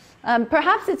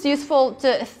 Perhaps it's useful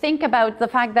to think about the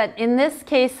fact that in this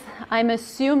case, I'm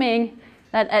assuming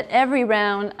that at every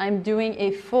round, I'm doing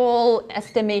a full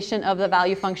estimation of the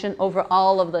value function over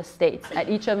all of the states at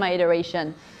each of my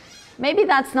iterations. Maybe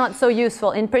that's not so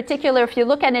useful. In particular, if you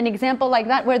look at an example like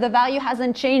that where the value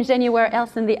hasn't changed anywhere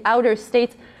else in the outer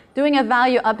states, doing a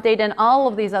value update in all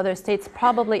of these other states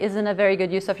probably isn't a very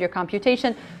good use of your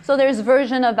computation. So there's a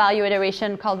version of value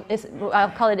iteration called,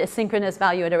 I'll call it asynchronous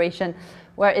value iteration,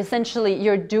 where essentially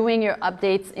you're doing your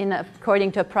updates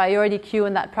according to a priority queue,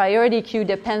 and that priority queue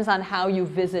depends on how you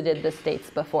visited the states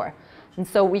before. And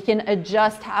so we can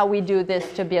adjust how we do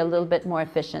this to be a little bit more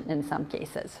efficient in some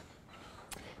cases.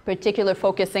 Particular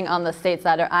focusing on the states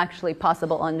that are actually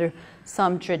possible under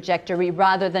some trajectory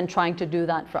rather than trying to do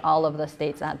that for all of the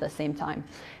states at the same time.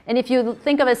 And if you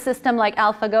think of a system like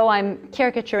AlphaGo, I'm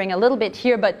caricaturing a little bit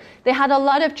here, but they had a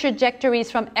lot of trajectories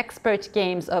from expert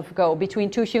games of Go between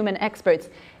two human experts.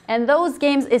 And those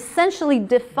games essentially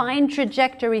define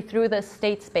trajectory through the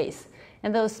state space.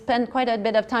 And those spend quite a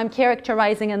bit of time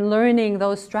characterizing and learning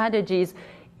those strategies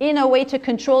in a way to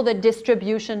control the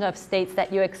distribution of states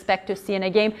that you expect to see in a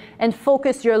game and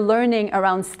focus your learning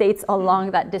around states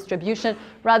along that distribution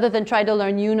rather than try to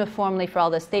learn uniformly for all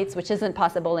the states, which isn't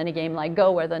possible in a game like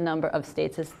Go where the number of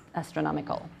states is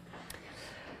astronomical.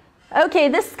 Okay,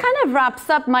 this kind of wraps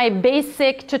up my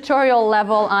basic tutorial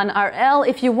level on RL.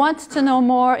 If you want to know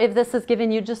more, if this has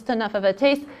given you just enough of a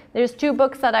taste, there's two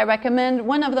books that I recommend.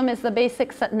 One of them is The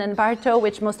Basic Sutton and Bartow,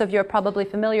 which most of you are probably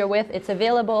familiar with. It's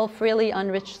available freely on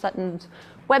Rich Sutton's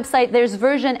website. There's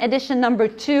version edition number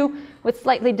 2 with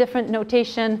slightly different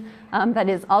notation that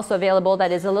is also available,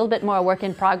 that is a little bit more work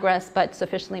in progress, but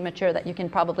sufficiently mature that you can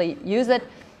probably use it.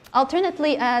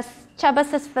 Alternatively, Csaba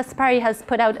Veszpáry has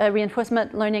put out a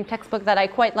reinforcement learning textbook that I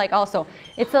quite like also.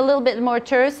 It's a little bit more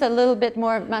terse, a little bit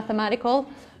more mathematical,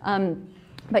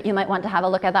 but you might want to have a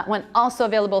look at that one. Also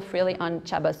available freely on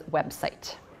Csaba's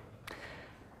website.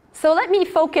 So let me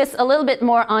focus a little bit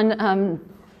more on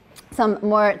some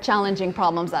more challenging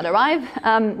problems that arrive.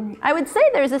 I would say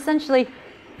there's essentially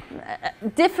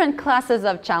different classes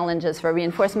of challenges for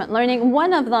reinforcement learning.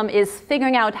 One of them is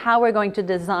figuring out how we're going to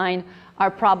design our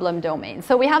problem domain.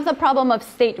 So we have the problem of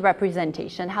state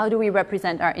representation. How do we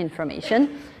represent our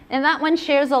information? And that one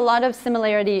shares a lot of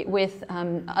similarity with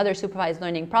other supervised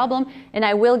learning problem. And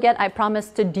I will get, I promise,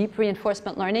 to deep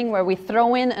reinforcement learning where we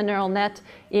throw in a neural net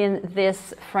in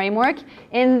this framework.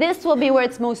 And this will be where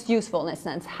it's most useful in a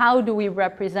sense. How do we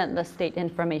represent the state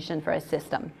information for a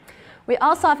system? We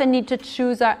also often need to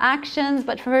choose our actions,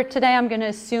 but for today I'm going to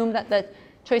assume that the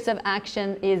choice of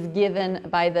action is given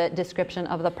by the description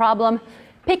of the problem.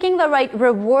 Picking the right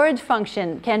reward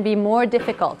function can be more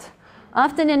difficult.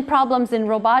 Often in problems in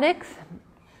robotics,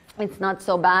 it's not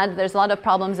so bad. There's a lot of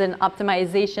problems in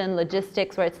optimization,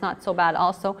 logistics, where it's not so bad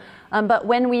also. But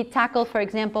when we tackle, for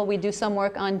example, we do some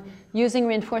work on using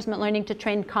reinforcement learning to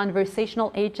train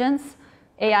conversational agents,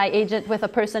 AI agent with a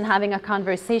person having a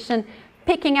conversation,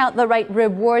 picking out the right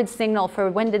reward signal for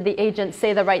when did the agent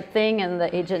say the right thing and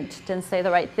the agent didn't say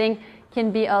the right thing can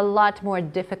be a lot more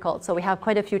difficult. So we have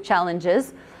quite a few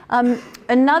challenges.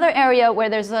 Another area where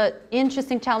there's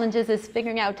interesting challenges is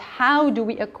figuring out how do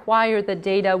we acquire the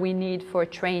data we need for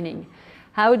training.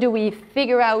 How do we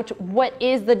figure out what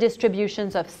is the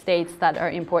distributions of states that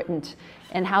are important?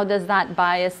 And how does that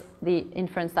bias the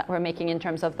inference that we're making in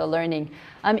terms of the learning?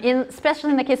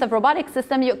 Especially in the case of robotic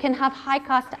system, you can have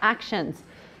high-cost actions,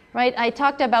 right? I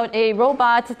talked about a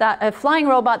flying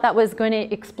robot that was going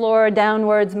to explore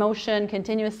downwards motion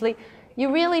continuously.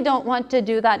 You really don't want to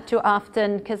do that too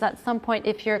often because at some point,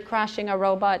 if you're crashing a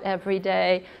robot every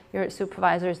day, your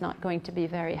supervisor is not going to be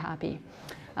very happy.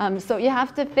 So you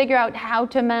have to figure out how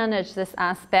to manage this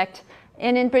aspect.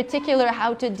 And in particular,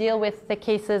 how to deal with the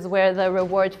cases where the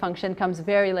reward function comes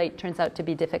very late turns out to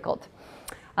be difficult.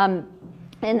 And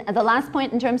the last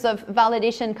point in terms of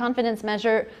validation confidence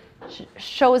measure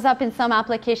shows up in some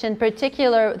application,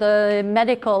 particular the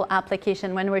medical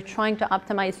application when we're trying to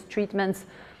optimize treatments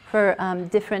for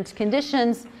different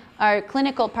conditions. Our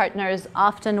clinical partners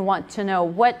often want to know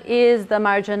what is the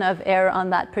margin of error on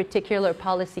that particular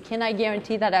policy. Can I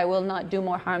guarantee that I will not do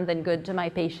more harm than good to my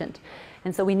patient?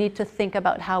 And so we need to think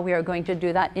about how we are going to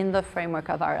do that in the framework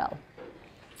of RL.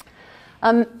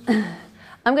 I'm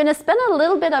going to spend a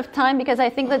little bit of time because I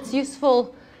think that's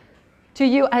useful to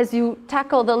you as you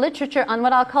tackle the literature on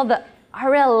what I'll call the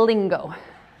RL lingo.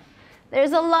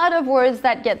 There's a lot of words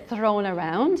that get thrown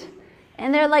around,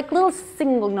 and they're like little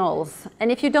signals.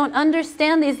 And if you don't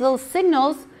understand these little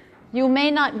signals, you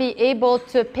may not be able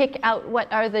to pick out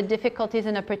what are the difficulties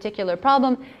in a particular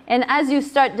problem. And as you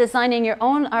start designing your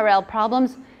own RL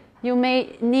problems, you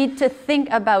may need to think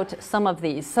about some of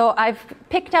these. So I've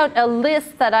picked out a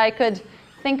list that I could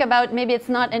think about. Maybe it's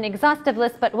not an exhaustive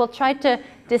list, but we'll try to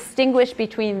distinguish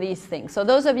between these things. So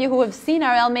those of you who have seen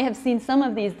RL may have seen some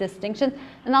of these distinctions,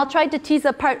 and I'll try to tease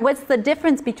apart what's the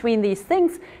difference between these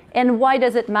things and why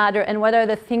does it matter and what are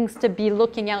the things to be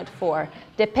looking out for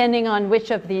depending on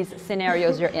which of these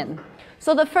scenarios you're in.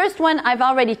 So the first one I've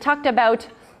already talked about,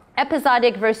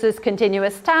 episodic versus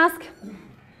continuous task.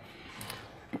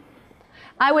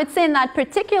 I would say in that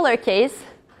particular case,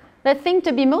 the thing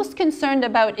to be most concerned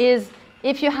about is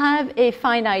if you have a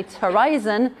finite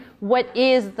horizon, what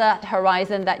is that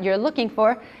horizon that you're looking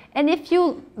for? And if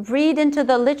you read into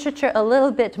the literature a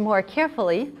little bit more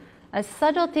carefully, a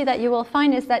subtlety that you will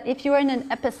find is that if you are in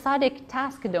an episodic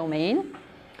task domain,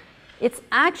 it's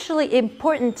actually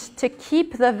important to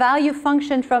keep the value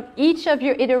function from each of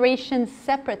your iterations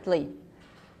separately.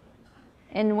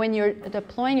 And when you're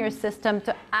deploying your system,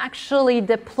 to actually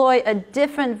deploy a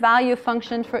different value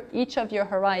function for each of your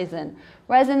horizon.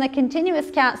 Whereas in the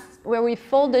continuous case, where we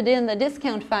folded in the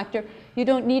discount factor, you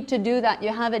don't need to do that. You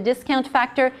have a discount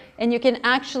factor, and you can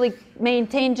actually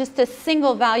maintain just a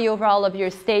single value over all of your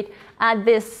state at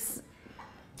this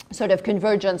sort of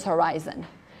convergence horizon.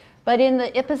 But in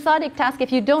the episodic task,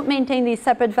 if you don't maintain these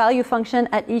separate value function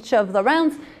at each of the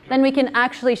rounds, then we can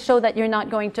actually show that you're not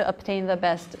going to obtain the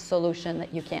best solution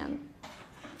that you can.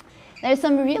 There's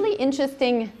some really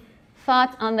interesting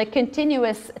thoughts on the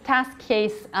continuous task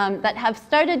case that have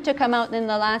started to come out in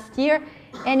the last year,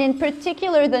 and in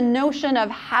particular the notion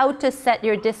of how to set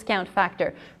your discount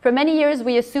factor. For many years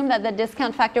we assumed that the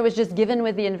discount factor was just given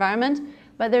with the environment,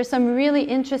 but there's some really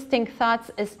interesting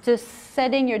thoughts as to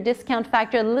setting your discount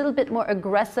factor a little bit more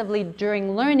aggressively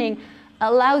during learning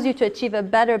allows you to achieve a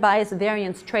better bias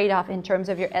variance trade-off in terms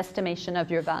of your estimation of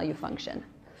your value function.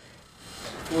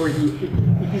 For the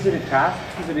episodic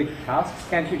tasks,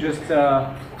 can't you just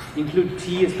include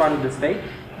t as part of the state?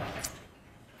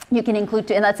 You can include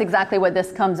t, and that's exactly what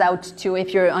this comes out to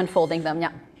if you're unfolding them,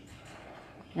 yeah.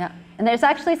 Yeah, and there's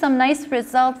actually some nice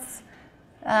results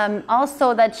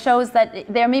also that shows that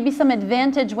there may be some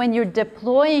advantage when you're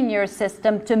deploying your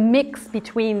system to mix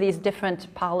between these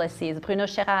different policies. Bruno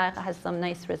Scherrer has some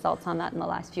nice results on that in the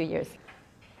last few years.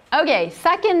 Okay,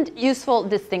 second useful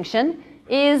distinction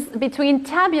is between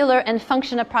tabular and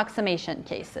function approximation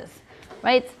cases,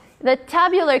 right? The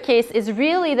tabular case is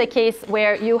really the case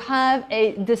where you have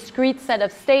a discrete set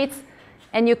of states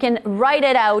and you can write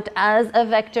it out as a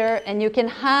vector, and you can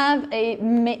have a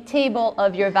table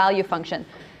of your value function.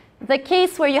 The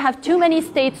case where you have too many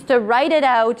states to write it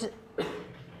out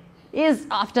is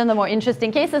often the more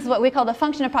interesting case. This is what we call the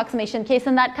function approximation case,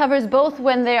 and that covers both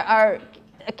when there are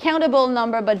a countable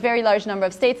number but very large number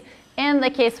of states, and the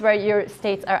case where your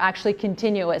states are actually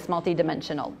continuous,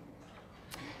 multidimensional.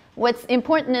 What's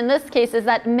important in this case is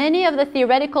that many of the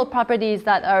theoretical properties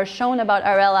that are shown about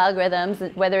RL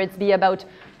algorithms, whether it's be about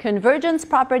convergence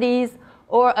properties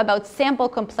or about sample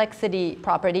complexity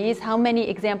properties, how many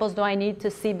examples do I need to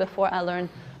see before I learn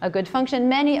a good function,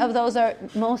 many of those are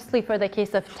mostly for the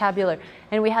case of tabular.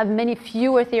 And we have many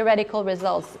fewer theoretical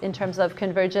results in terms of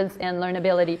convergence and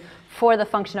learnability for the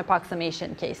function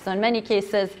approximation case. So in many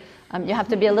cases, you have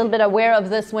to be a little bit aware of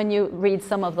this when you read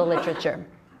some of the literature.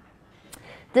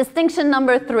 Distinction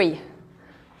number 3,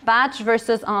 batch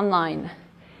versus online.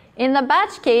 In the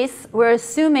batch case, we're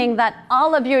assuming that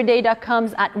all of your data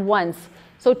comes at once.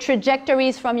 So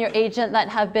trajectories from your agent that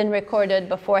have been recorded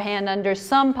beforehand under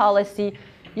some policy.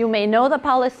 You may know the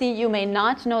policy, you may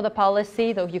not know the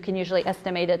policy, though you can usually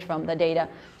estimate it from the data.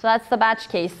 So that's the batch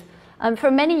case.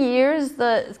 For many years,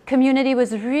 the community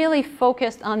was really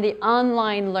focused on the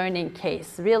online learning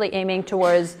case, really aiming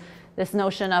towards this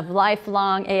notion of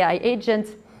lifelong AI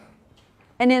agents.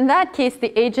 And in that case,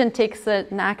 the agent takes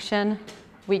an action,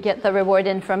 we get the reward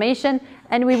information,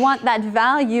 and we want that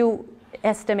value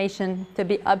estimation to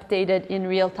be updated in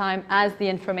real time as the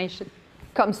information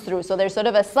comes through. So there's sort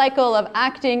of a cycle of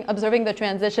acting, observing the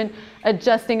transition,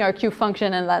 adjusting our Q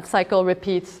function, and that cycle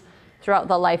repeats throughout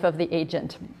the life of the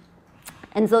agent.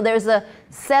 And so there's a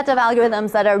set of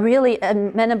algorithms that are really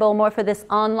amenable more for this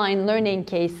online learning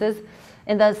cases.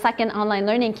 In the second online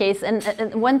learning case, and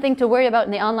one thing to worry about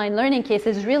in the online learning case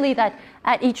is really that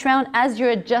at each round, as you're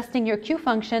adjusting your Q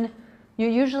function, you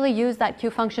usually use that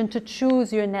Q function to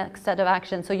choose your next set of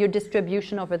actions. So your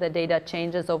distribution over the data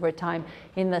changes over time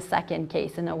in the second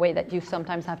case in a way that you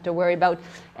sometimes have to worry about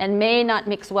and may not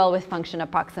mix well with function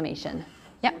approximation.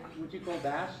 Yeah? Would you call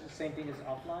batch the same thing as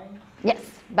offline? Yes,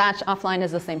 batch offline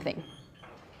is the same thing.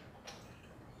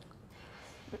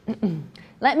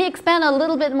 Let me expand a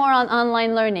little bit more on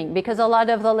online learning, because a lot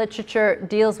of the literature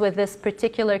deals with this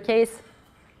particular case.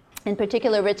 In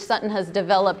particular, Rich Sutton has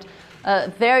developed a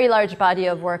very large body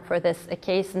of work for this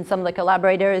case, and some of the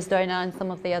collaborators, Doina and some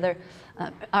of the other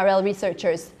RL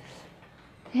researchers.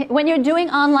 When you're doing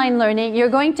online learning, you're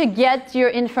going to get your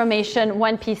information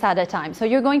one piece at a time. So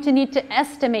you're going to need to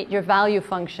estimate your value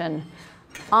function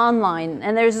online.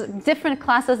 And there's different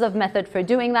classes of method for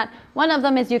doing that. One of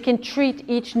them is you can treat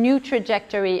each new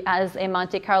trajectory as a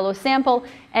Monte Carlo sample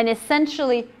and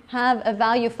essentially have a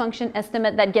value function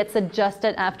estimate that gets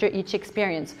adjusted after each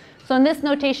experience. So in this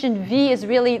notation, V is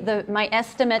really my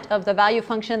estimate of the value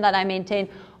function that I maintain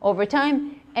over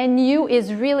time, and U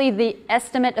is really the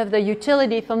estimate of the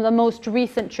utility from the most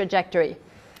recent trajectory.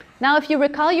 Now, if you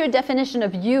recall your definition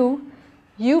of U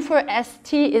for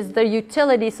ST is the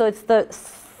utility, so it's the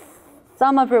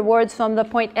sum of rewards from the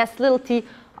point S little t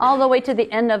all the way to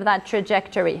the end of that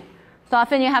trajectory. So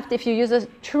often you have to, if you use a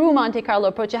true Monte Carlo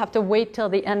approach, you have to wait till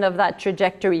the end of that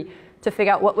trajectory to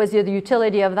figure out what was the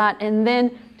utility of that, and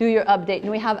then do your update. And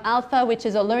we have alpha, which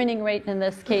is a learning rate in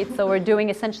this case, so we're doing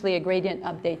essentially a gradient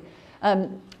update.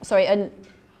 An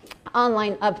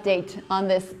online update on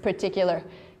this particular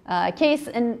case.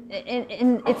 And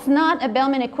it's not a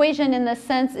Bellman equation in the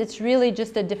sense, it's really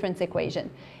just a difference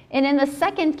equation. And in the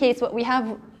second case, what we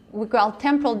call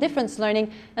temporal difference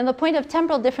learning. And the point of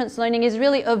temporal difference learning is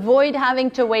really avoid having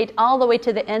to wait all the way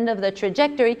to the end of the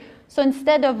trajectory. So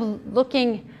instead of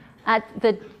looking at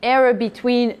the error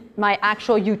between my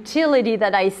actual utility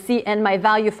that I see and my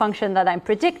value function that I'm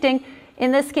predicting,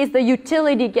 in this case, the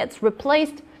utility gets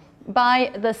replaced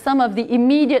by the sum of the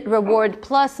immediate reward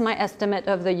plus my estimate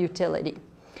of the utility.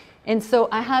 And so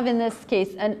I have in this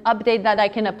case an update that I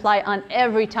can apply on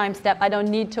every time step. I don't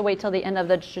need to wait till the end of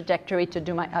the trajectory to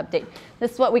do my update.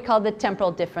 This is what we call the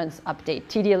temporal difference update,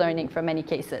 TD learning for many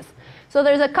cases. So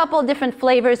there's a couple different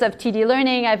flavors of TD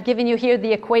learning. I've given you here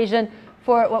the equation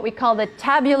for what we call the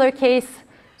tabular case.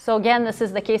 So again, this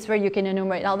is the case where you can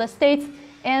enumerate all the states.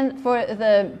 And for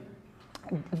the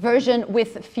version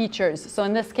with features. So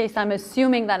in this case, I'm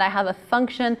assuming that I have a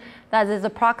function that is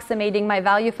approximating my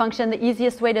value function. The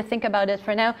easiest way to think about it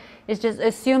for now is just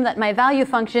assume that my value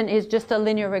function is just a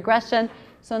linear regression.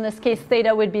 So in this case,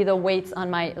 theta would be the weights on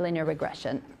my linear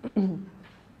regression.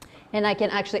 And I can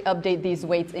actually update these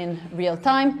weights in real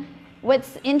time.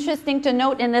 What's interesting to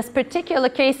note in this particular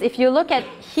case, if you look at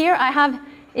here, I have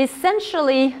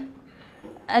essentially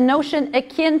a notion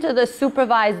akin to the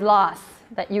supervised loss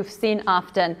that you've seen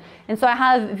often. And so I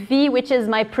have V, which is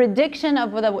my prediction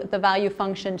of what the value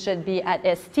function should be at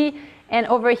ST. And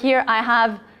over here, I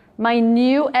have my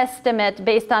new estimate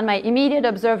based on my immediate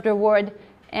observed reward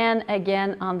and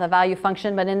again on the value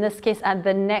function, but in this case at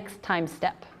the next time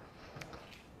step.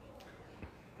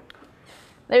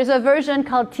 There's a version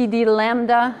called TD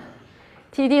lambda.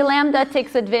 TD lambda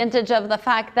takes advantage of the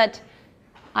fact that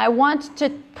I want to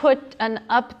put an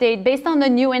update based on the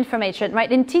new information, right?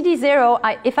 In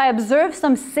TD0, if I observe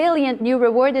some salient new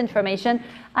reward information,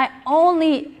 I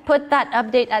only put that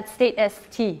update at state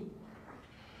ST.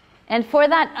 And for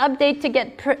that update to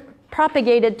get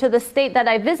propagated to the state that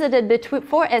I visited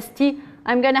before ST,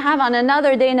 I'm going to have on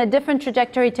another day in a different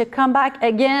trajectory to come back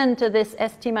again to this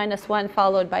ST-1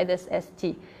 followed by this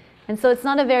ST. And so it's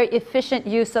not a very efficient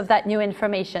use of that new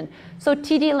information. So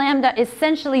TD lambda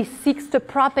essentially seeks to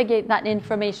propagate that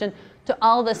information to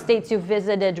all the states you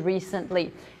visited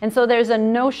recently. And so there's a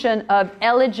notion of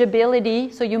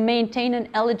eligibility. So you maintain an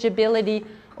eligibility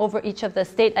over each of the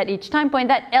state at each time point.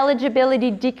 That eligibility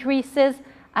decreases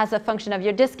as a function of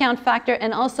your discount factor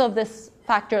and also of this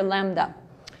factor lambda.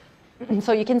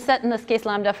 So you can set in this case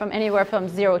lambda from anywhere from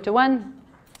 0 to 1.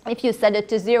 If you set it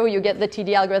to 0, you get the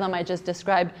TD algorithm I just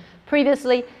described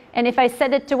previously. And if I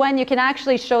set it to 1, you can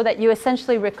actually show that you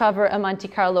essentially recover a Monte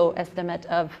Carlo estimate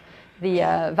of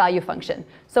the value function.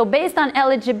 So based on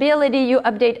eligibility, you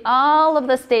update all of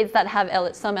the states that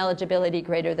have some eligibility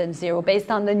greater than 0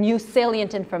 based on the new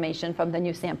salient information from the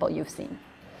new sample you've seen.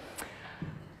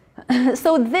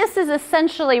 So this is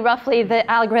essentially roughly the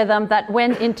algorithm that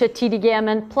went into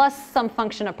TD-Gammon plus some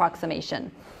function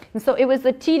approximation. And so it was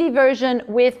the TD version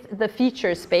with the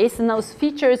feature space, and those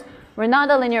features were not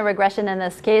a linear regression in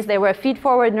this case. They were a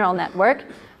feed-forward neural network.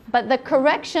 But the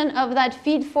correction of that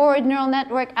feed-forward neural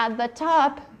network at the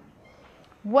top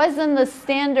wasn't the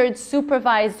standard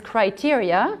supervised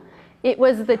criteria. It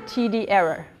was the TD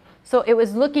error. So it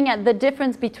was looking at the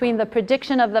difference between the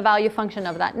prediction of the value function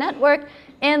of that network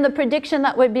and the prediction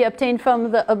that would be obtained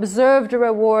from the observed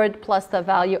reward plus the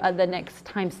value at the next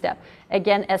time step,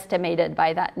 again estimated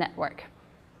by that network.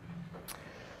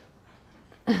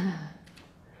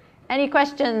 Any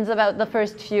questions about the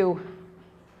first few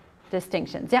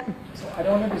distinctions? Yeah? So I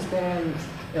don't understand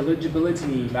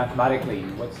eligibility mathematically.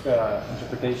 What's the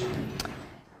interpretation?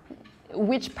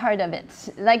 Which part of it?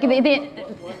 Like what is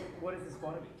this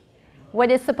going to be?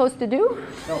 what it's supposed to do?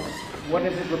 No, what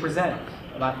does it represent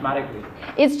mathematically?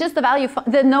 It's just the value,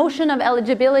 the notion of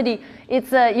eligibility.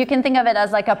 It's you can think of it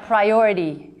as like a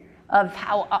priority of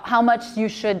how much you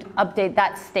should update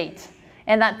that state.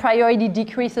 And that priority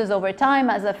decreases over time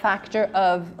as a factor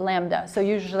of lambda. So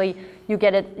usually you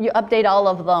update all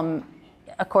of them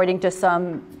according to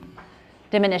some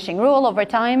diminishing rule over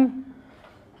time.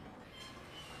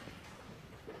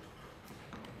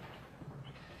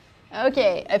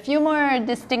 Okay, a few more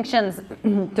distinctions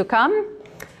to come.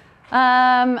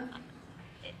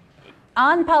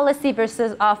 On policy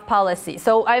versus off policy.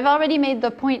 So I've already made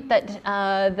the point that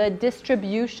the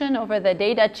distribution over the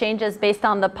data changes based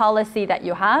on the policy that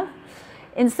you have.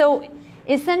 And so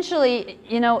essentially,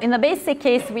 in the basic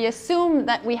case, we assume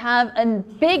that we have a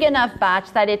big enough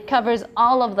batch that it covers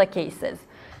all of the cases.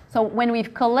 So when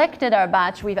we've collected our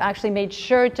batch, we've actually made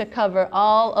sure to cover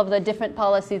all of the different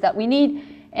policies that we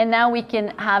need. And now we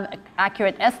can have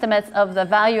accurate estimates of the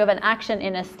value of an action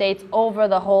in a state over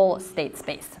the whole state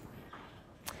space.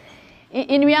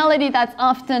 In reality, that's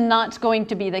often not going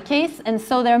to be the case, and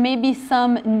so there may be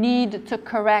some need to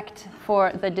correct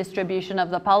for the distribution of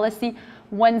the policy.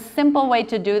 One simple way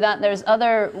to do that, there's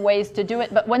other ways to do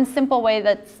it, but one simple way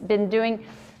that's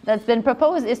been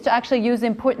proposed is to actually use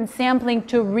importance sampling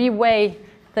to reweigh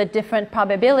the different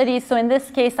probabilities. So in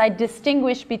this case, I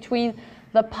distinguish between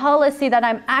the policy that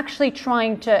I'm actually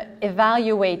trying to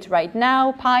evaluate right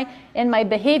now, pi, and my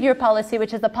behavior policy,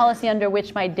 which is the policy under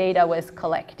which my data was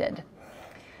collected.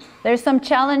 There's some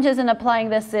challenges in applying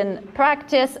this in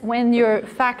practice. When your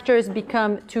factors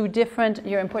become too different,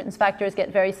 your importance factors get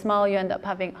very small, you end up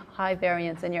having high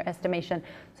variance in your estimation.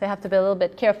 So you have to be a little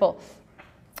bit careful.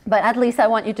 But at least I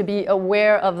want you to be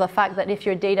aware of the fact that if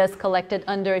your data is collected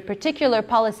under a particular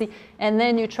policy and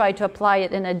then you try to apply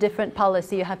it in a different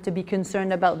policy, you have to be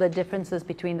concerned about the differences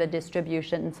between the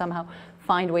distribution and somehow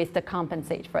find ways to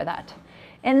compensate for that.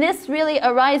 And this really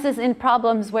arises in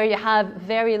problems where you have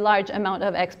very large amount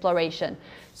of exploration.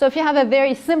 So if you have a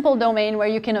very simple domain where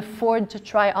you can afford to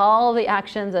try all the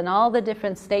actions and all the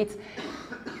different states,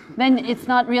 then it's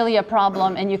not really a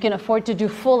problem, and you can afford to do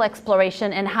full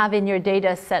exploration and have in your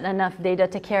data set enough data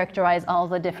to characterize all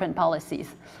the different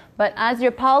policies. But as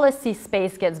your policy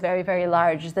space gets very, very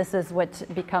large, this is what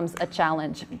becomes a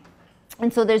challenge.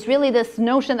 And so there's really this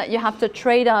notion that you have to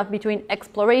trade off between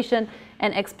exploration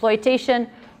and exploitation,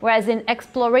 whereas in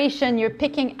exploration, you're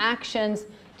picking actions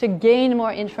to gain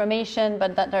more information,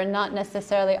 but that are not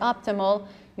necessarily optimal.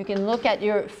 You can look at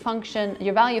your function,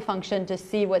 your value function, to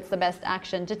see what's the best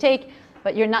action to take,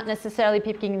 but you're not necessarily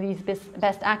picking these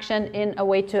best action in a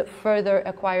way to further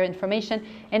acquire information.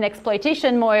 In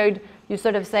exploitation mode, you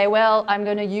sort of say, well, I'm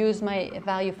going to use my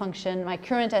value function, my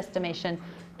current estimation,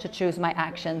 to choose my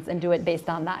actions and do it based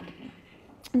on that.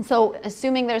 And so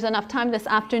assuming there's enough time this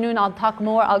afternoon, I'll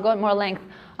go at more length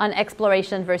on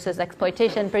exploration versus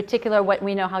exploitation, in particular what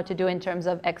we know how to do in terms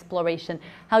of exploration,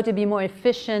 how to be more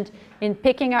efficient in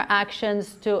picking our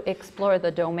actions to explore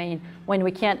the domain when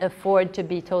we can't afford to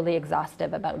be totally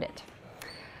exhaustive about it.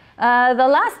 The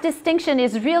last distinction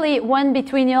is really one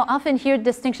between, you'll often hear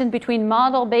distinction between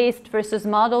model-based versus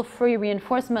model-free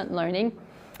reinforcement learning.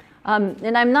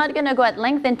 And I'm not going to go at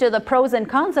length into the pros and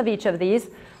cons of each of these,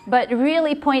 but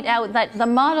really point out that the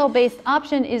model-based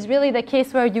option is really the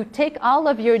case where you take all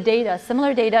of your data,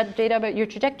 similar data about your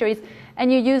trajectories,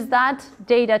 and you use that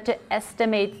data to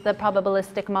estimate the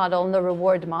probabilistic model and the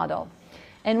reward model.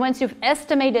 And once you've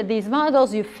estimated these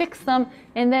models, you fix them,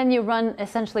 and then you run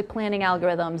essentially planning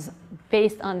algorithms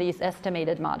based on these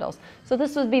estimated models. So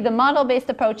this would be the model-based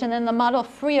approach, and then the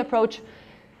model-free approach.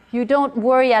 You don't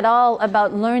worry at all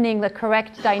about learning the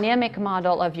correct dynamic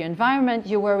model of your environment.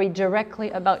 You worry directly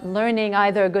about learning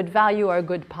either a good value or a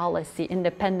good policy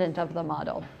independent of the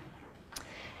model.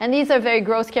 And these are very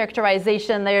gross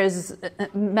characterization. There's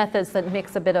methods that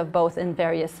mix a bit of both in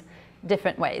various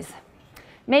different ways.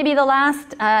 Maybe the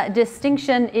last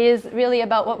distinction is really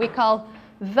about what we call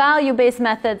value-based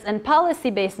methods and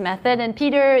policy-based method, and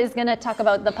Peter is going to talk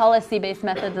about the policy-based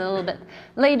methods a little bit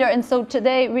later. And so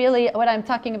today, really, what I'm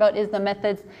talking about is the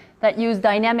methods that use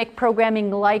dynamic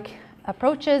programming-like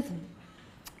approaches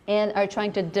and are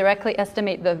trying to directly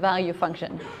estimate the value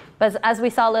function. But as we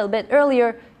saw a little bit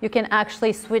earlier, you can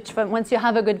actually switch from, once you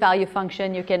have a good value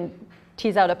function, you can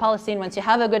tease out a policy, and once you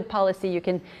have a good policy, you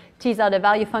can tease out a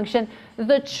value function.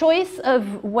 The choice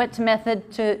of what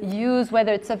method to use,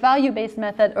 whether it's a value-based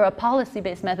method or a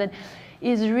policy-based method,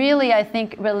 is really, I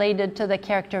think, related to the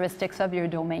characteristics of your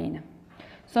domain.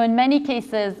 So in many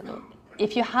cases,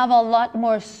 if you have a lot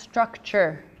more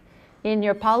structure in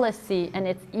your policy and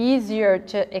it's easier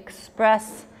to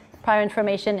express prior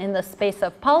information in the space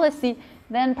of policy,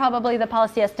 then probably the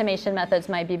policy estimation methods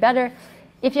might be better.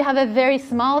 If you have a very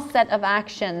small set of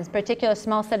actions, particular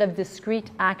small set of discrete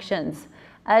actions,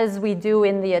 as we do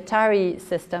in the Atari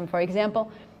system, for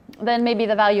example, then maybe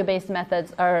the value-based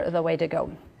methods are the way to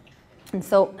go. And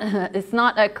so it's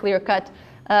not a clear-cut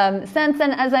sense.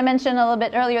 And as I mentioned a little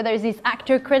bit earlier, there's these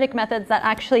actor-critic methods that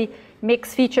actually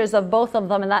mix features of both of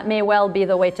them, and that may well be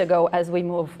the way to go as we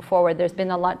move forward. There's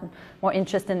been a lot more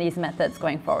interest in these methods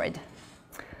going forward.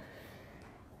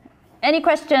 Any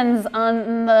questions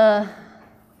on the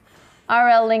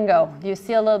RL lingo? Do you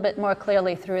see a little bit more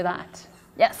clearly through that?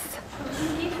 Yes?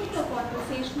 In case of a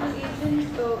conversational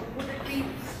agent, would it be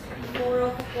more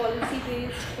of a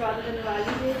policy-based rather than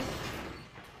value-based?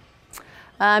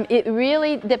 It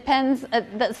really depends.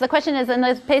 The question is, in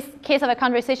the case of a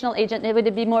conversational agent, would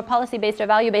it be more policy-based or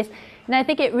value-based? And I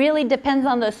think it really depends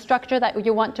on the structure that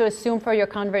you want to assume for your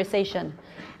conversation.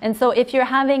 And so if you're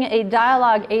having a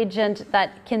dialogue agent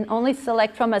that can only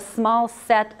select from a small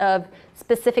set of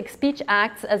specific speech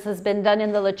acts, as has been done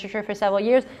in the literature for several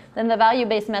years, then the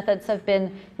value-based methods have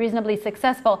been reasonably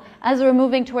successful. As we're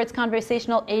moving towards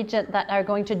conversational agents that are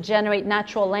going to generate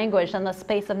natural language, and the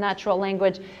space of natural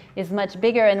language is much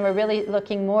bigger, and we're really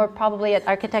looking more probably at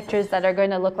architectures that are going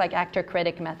to look like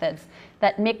actor-critic methods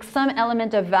that mix some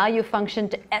element of value function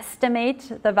to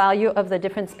estimate the value of the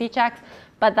different speech acts,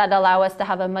 but that allow us to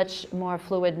have a much more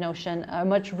fluid notion, a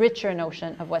much richer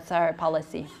notion of what's our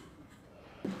policy.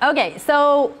 Okay,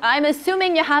 so I'm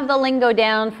assuming you have the lingo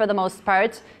down for the most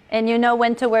part, and you know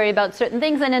when to worry about certain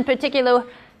things, and in particular,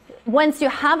 once you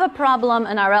have a problem,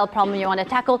 an RL problem you want to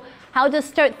tackle, how to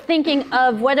start thinking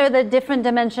of what are the different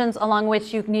dimensions along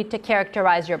which you need to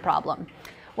characterize your problem.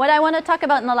 What I want to talk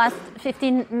about in the last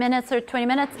 15 minutes or 20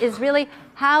 minutes is really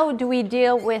how do we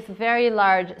deal with very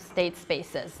large state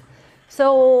spaces.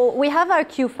 So we have our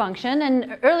Q function,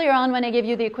 and earlier on when I gave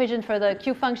you the equation for the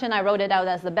Q function, I wrote it out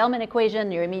as the Bellman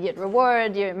equation, your immediate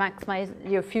reward, your maximize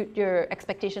your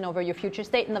expectation over your future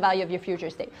state, and the value of your future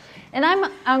state. And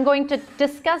I'm going to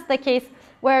discuss the case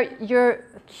where your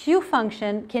Q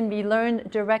function can be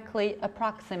learned directly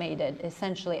approximated,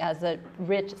 essentially as a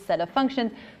rich set of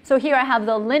functions. So here I have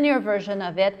the linear version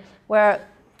of it, where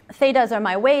thetas are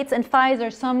my weights and phis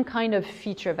are some kind of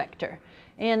feature vector.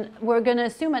 And we're going to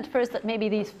assume at first that maybe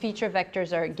these feature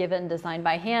vectors are given, designed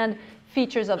by hand,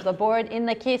 features of the board. In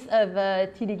the case of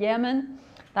TD Gammon,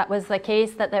 that was the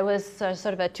case that there was sort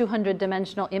of a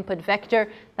 200-dimensional input vector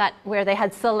where they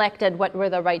had selected what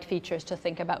were the right features to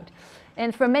think about.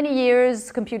 And for many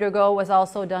years, Computer Go was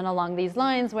also done along these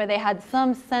lines, where they had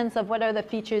some sense of what are the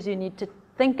features you need to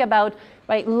think about,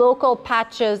 right? Local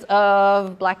patches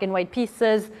of black and white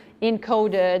pieces,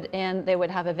 encoded, and they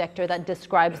would have a vector that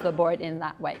describes the board in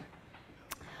that way.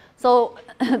 So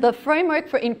the framework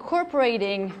for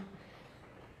incorporating,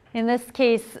 in this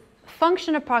case,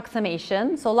 function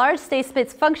approximation, so large state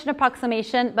space function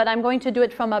approximation, but I'm going to do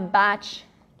it from a batch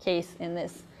case in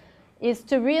this, is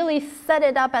to really set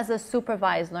it up as a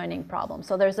supervised learning problem.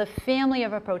 So there's a family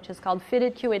of approaches called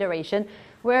fitted queue iteration,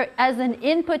 where as an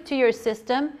input to your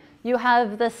system, you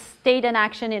have the state and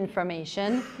action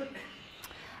information.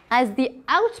 As the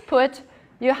output,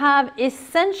 you have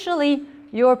essentially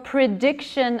your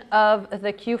prediction of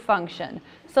the Q function.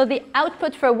 So the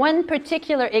output for one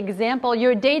particular example,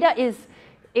 your data is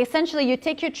essentially you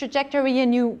take your trajectory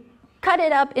and you cut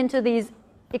it up into these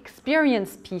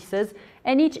experience pieces,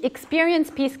 and each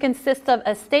experience piece consists of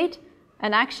a state,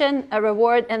 an action, a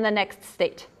reward, and the next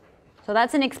state. So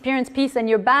that's an experience piece, and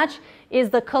your batch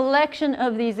is the collection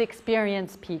of these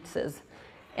experience pieces.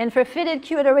 And for fitted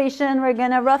queue iteration, we're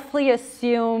going to roughly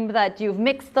assume that you've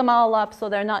mixed them all up so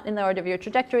they're not in the order of your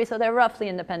trajectory, so they're roughly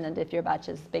independent if your batch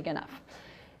is big enough.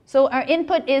 So our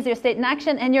input is your state and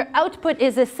action, and your output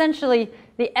is essentially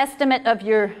the estimate of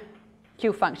your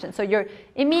Q function. So your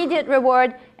immediate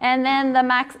reward, and then the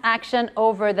max action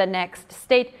over the next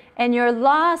state. And your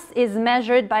loss is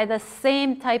measured by the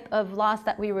same type of loss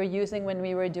that we were using when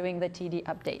we were doing the TD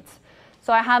updates.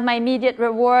 So I have my immediate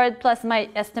reward plus my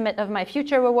estimate of my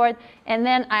future reward, and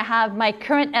then I have my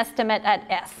current estimate at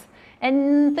S.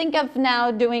 And think of now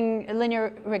doing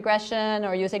linear regression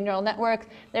or using neural networks.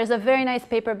 There's a very nice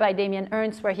paper by Damien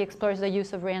Ernst where he explores the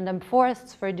use of random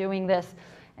forests for doing this.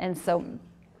 And so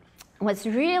what's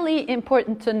really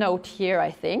important to note here, I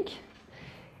think,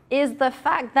 is the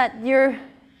fact that your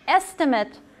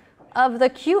estimate of the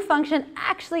Q function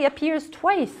actually appears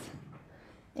twice.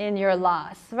 in your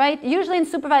loss, right? Usually in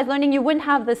supervised learning, you wouldn't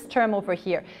have this term over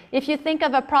here. If you think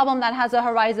of a problem that has a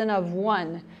horizon of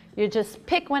 1, you just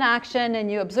pick one action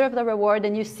and you observe the reward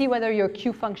and you see whether your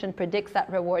Q function predicts that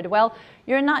reward. Well,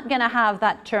 you're not going to have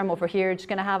that term over here. You're just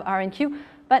going to have R and Q.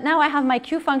 But now I have my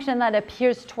Q function that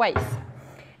appears twice.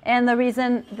 And the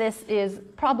reason this is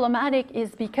problematic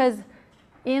is because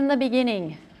in the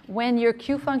beginning, when your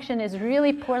Q function is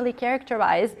really poorly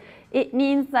characterized, it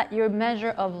means that your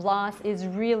measure of loss is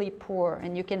really poor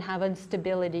and you can have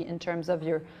instability in terms of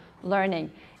your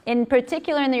learning. In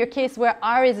particular, in your case where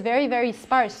R is very, very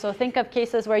sparse, so think of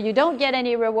cases where you don't get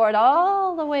any reward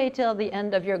all the way till the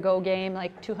end of your Go game,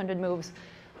 like 200 moves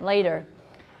later,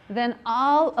 then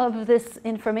all of this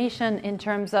information in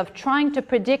terms of trying to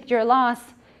predict your loss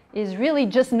is really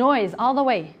just noise all the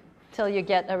way till you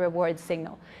get a reward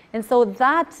signal. And so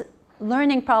that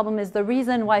learning problem is the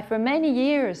reason why for many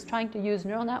years trying to use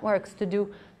neural networks to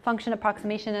do function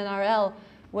approximation in RL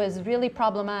was really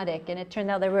problematic. And it turned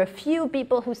out there were a few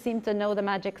people who seemed to know the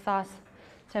magic sauce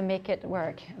to make it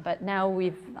work. But now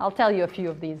I'll tell you a few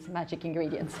of these magic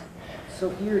ingredients. So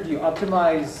here, do you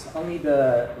optimize only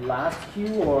the last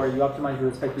Q, or you optimize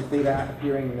with respect to data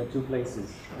appearing in the 2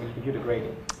 places when you compute a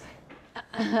gradient?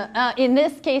 In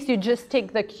this case, you just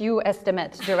take the Q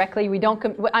estimate directly.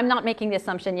 I'm not making the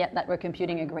assumption yet that we're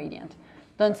computing a gradient.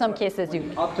 Though in some cases you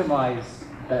optimize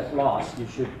that loss, you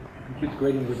should compute the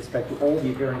gradient with respect to all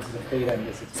the appearances of data in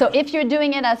this expression. So if you're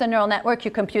doing it as a neural network,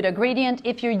 you compute a gradient.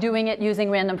 If you're doing it using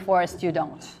random forest, you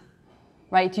don't.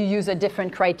 Right? You use a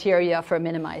different criteria for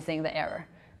minimizing the error.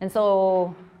 And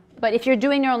so, but if you're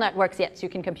doing neural networks, yes, you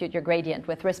can compute your gradient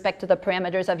with respect to the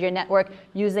parameters of your network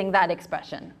using that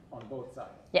expression. On both sides?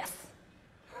 Yes.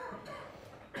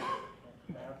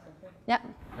 Yeah.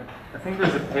 I think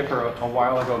there's a paper a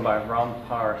while ago by Ram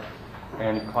Par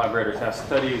and collaborators that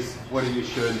studies whether you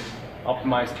should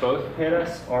optimize both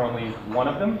petas or only one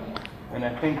of them. And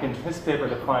I think in his paper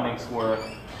the findings were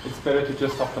it's better to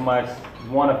just optimize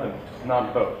one of them,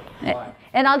 not both. Why?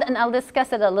 And I'll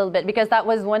discuss it a little bit because that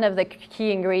was one of the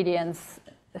key ingredients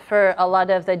for a lot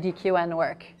of the DQN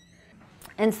work.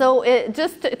 And so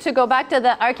just to go back to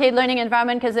the arcade learning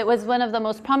environment, because it was one of the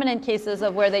most prominent cases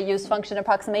of where they used function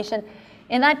approximation.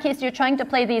 In that case, you're trying to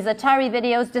play these Atari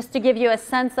videos just to give you a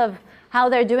sense of how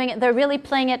they're doing it. They're really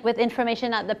playing it with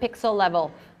information at the pixel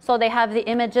level. So they have the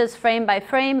images frame by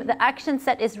frame. The action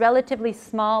set is relatively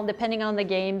small depending on the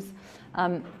games.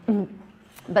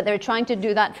 But they're trying to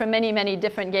do that for many, many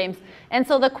different games. And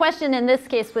so the question in this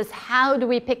case was, how do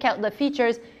we pick out the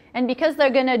features? And because they're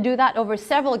going to do that over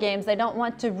several games, they don't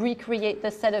want to recreate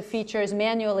the set of features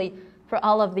manually for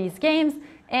all of these games.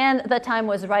 And the time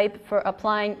was ripe for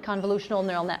applying convolutional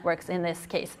neural networks in this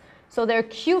case. So their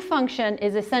Q function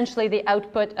is essentially the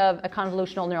output of a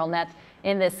convolutional neural net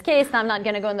in this case. Now, I'm not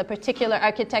going to go in the particular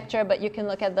architecture, but you can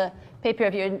look at the paper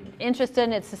if you're interested.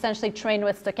 It's essentially trained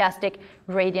with stochastic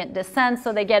gradient descent.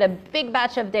 So they get a big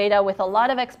batch of data with a lot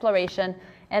of exploration,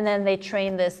 and then they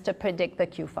train this to predict the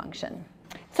Q function.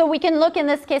 So we can look in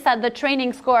this case at the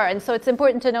training score. And so it's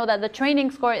important to know that the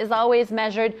training score is always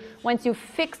measured once you've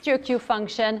fixed your Q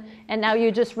function, and now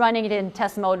you're just running it in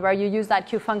test mode where you use that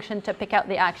Q function to pick out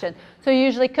the action. So you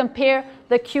usually compare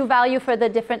the Q value for the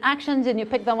different actions, and you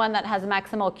pick the one that has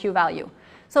maximal Q value.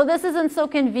 So this isn't so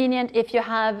convenient if you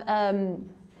have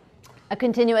a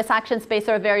continuous action space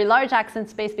or a very large action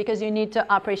space, because you need to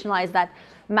operationalize that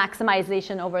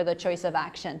maximization over the choice of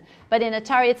action. But in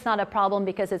Atari, it's not a problem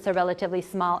because it's a relatively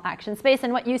small action space.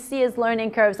 And what you see is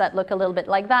learning curves that look a little bit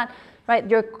like that, right?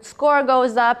 Your score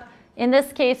goes up. In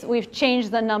this case, we've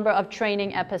changed the number of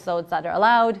training episodes that are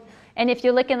allowed. And if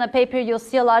you look in the paper, you'll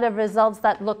see a lot of results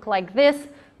that look like this,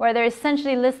 where they're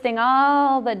essentially listing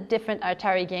all the different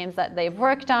Atari games that they've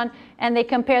worked on, and they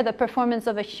compare the performance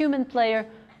of a human player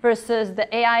versus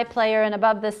the AI player, and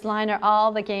above this line are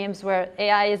all the games where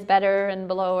AI is better, and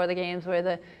below are the games where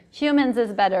the humans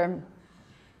is better.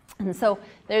 And so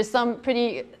there's some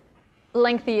pretty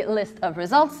lengthy list of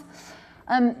results.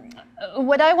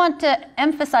 What I want to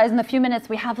emphasize in the few minutes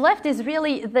we have left is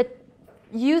really the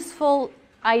useful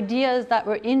ideas that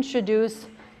were introduced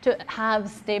to have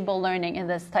stable learning in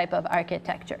this type of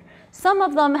architecture. Some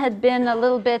of them had been a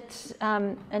little bit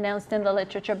announced in the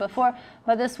literature before,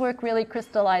 but this work really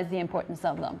crystallized the importance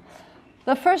of them.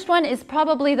 The first one is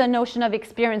probably the notion of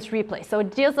experience replay. So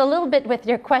it deals a little bit with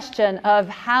your question of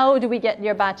how do we get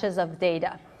your batches of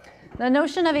data. The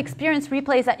notion of experience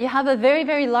replay is that you have a very,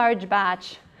 very large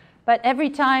batch, but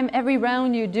every time, every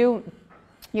round you do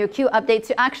your Q updates,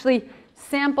 you actually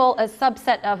sample a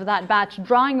subset of that batch,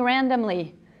 drawing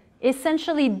randomly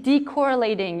essentially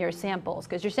decorrelating your samples,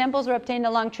 because your samples are obtained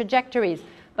along trajectories,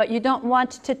 but you don't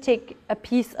want to take a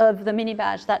piece of the mini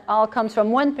batch that all comes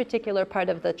from one particular part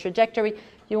of the trajectory.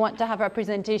 You want to have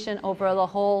representation over the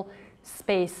whole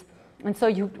space. And so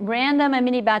you random a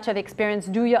mini batch of experience,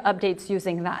 do your updates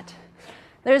using that.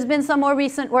 There's been some more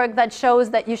recent work that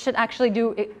shows that you should actually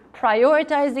do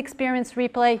prioritized experience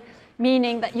replay,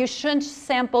 meaning that you shouldn't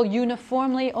sample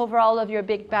uniformly over all of your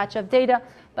big batch of data,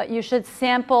 but you should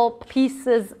sample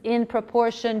pieces in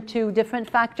proportion to different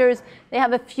factors. They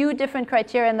have a few different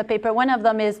criteria in the paper. One of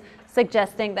them is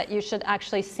suggesting that you should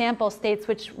actually sample states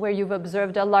where you've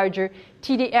observed a larger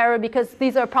TD error, because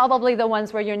these are probably the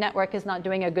ones where your network is not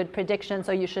doing a good prediction,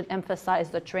 so you should emphasize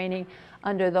the training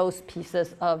under those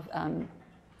pieces of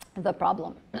the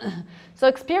problem. So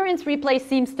experience replay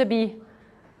seems to be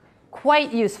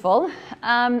quite useful.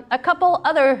 A couple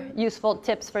other useful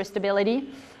tips for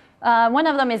stability. One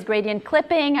of them is gradient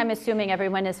clipping. I'm assuming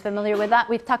everyone is familiar with that.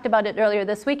 We've talked about it earlier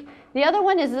this week. The other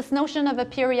one is this notion of a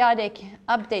periodic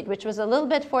update, which was a little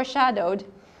bit foreshadowed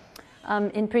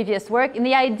in previous work. And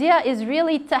the idea is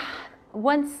really to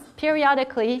once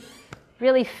periodically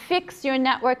really fix your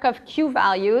network of Q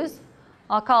values.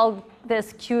 I'll call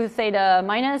this Q theta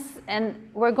minus, and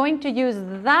we're going to use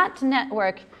that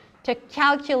network to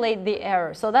calculate the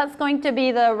error. So that's going to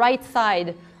be the right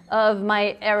side of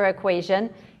my error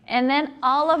equation. And then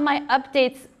all of my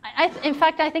updates, in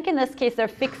fact, I think in this case, they're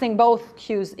fixing both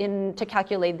Qs to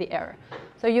calculate the error.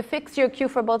 So you fix your Q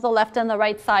for both the left and the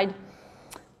right side.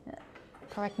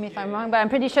 Correct me if I'm wrong, but I'm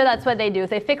pretty sure that's what they do.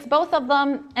 They fix both of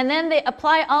them, and then they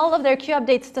apply all of their Q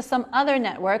updates to some other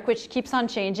network, which keeps on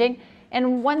changing.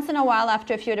 And once in a while,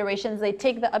 after a few iterations, they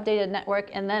take the updated network,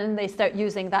 and then they start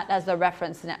using that as a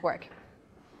reference network.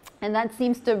 And that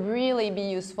seems to really be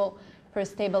useful for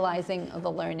stabilizing the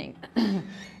learning.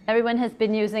 Everyone has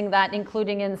been using that,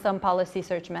 including in some policy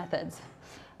search methods.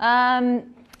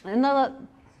 And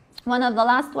one of the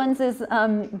last ones is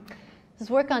this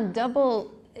work on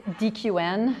double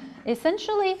DQN.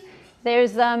 Essentially,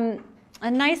 there's a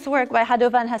nice work by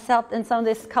Hadova and Hasselt and some of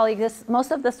these colleagues.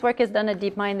 Most of this work is done at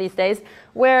DeepMind these days,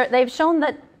 where they've shown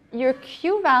that your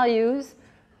Q values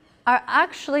are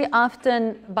actually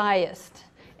often biased.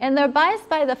 And they're biased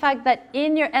by the fact that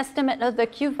in your estimate of the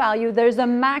Q value, there's a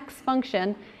max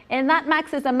function, and that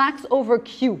max is a max over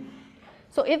Q.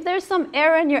 So if there's some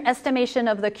error in your estimation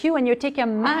of the Q and you take a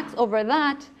max over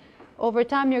that, over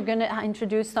time you're going to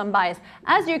introduce some bias.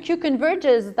 As your Q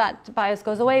converges, that bias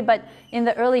goes away, but in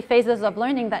the early phases of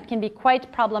learning, that can be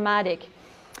quite problematic.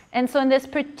 And so in this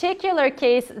particular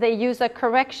case, they use a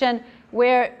correction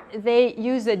where they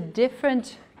use a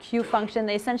different Q function.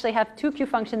 They essentially have two Q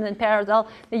functions in parallel.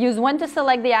 They use one to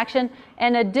select the action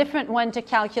and a different one to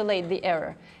calculate the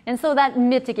error. And so that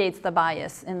mitigates the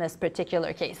bias in this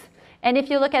particular case. And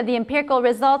if you look at the empirical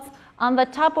results, on the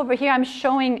top over here, I'm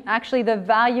showing actually the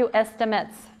value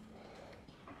estimates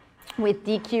with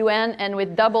DQN and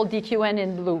with double DQN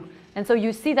in blue. And so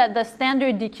you see that the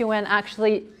standard DQN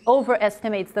actually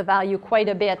overestimates the value quite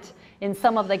a bit in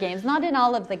some of the games. Not in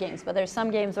all of the games, but there's some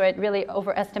games where it really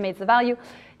overestimates the value.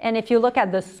 And if you look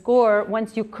at the score,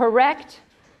 once you correct,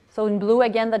 so in blue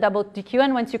again, the double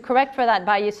DQN, once you correct for that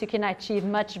bias, you can achieve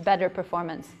much better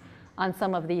performance on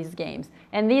some of these games.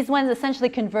 And these ones essentially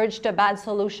converge to a bad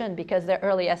solution because their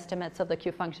early estimates of the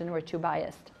Q function were too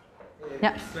biased.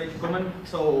 Yeah. Straight comment.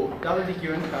 So double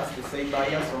DQN has the same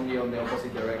bias, only on the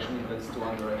opposite direction. It tends to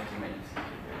underestimate.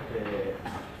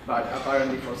 But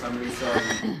apparently, for some reason,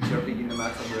 you're picking the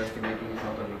max underestimating is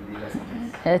not a big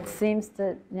deal. It seems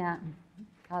to, yeah,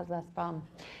 cause less problem.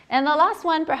 And the last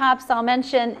one, perhaps I'll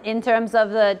mention in terms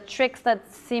of the tricks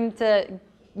that seem to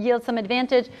yield some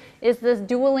advantage, is this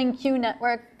dueling Q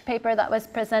network paper that was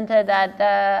presented at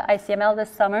ICML this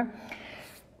summer.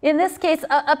 In this case,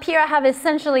 up here I have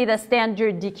essentially the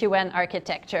standard DQN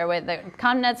architecture with the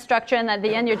ConvNet structure, and at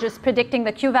the end you're just predicting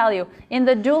the Q value. In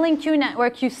the dueling Q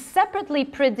network, you separately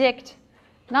predict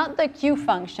not the Q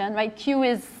function, right? Q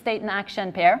is state and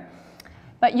action pair,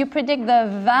 but you predict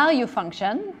the value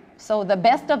function, so the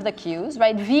best of the Qs,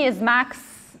 right? V is max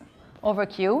over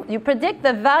Q. You predict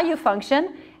the value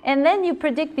function, and then you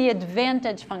predict the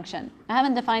advantage function. I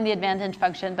haven't defined the advantage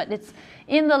function, but it's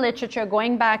in the literature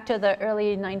going back to the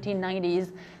early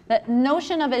 1990s. The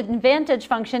notion of advantage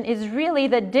function is really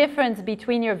the difference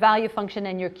between your value function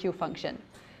and your Q function.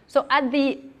 So at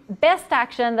the best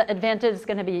action, the advantage is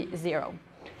going to be 0.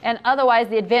 And otherwise,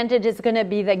 the advantage is going to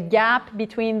be the gap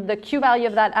between the Q value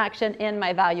of that action and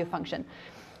my value function.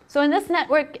 So in this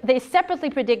network, they separately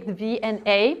predict V and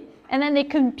A, and then they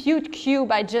compute Q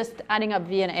by just adding up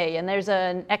V and A. And there's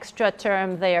an extra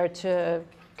term there to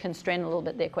constrain a little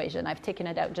bit the equation. I've taken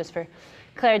it out just for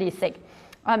clarity's sake.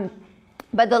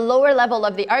 But the lower level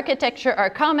of the architecture are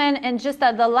common, and just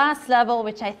at the last level,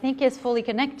 which I think is fully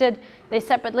connected, they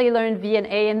separately learn V and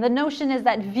A, and the notion is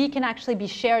that V can actually be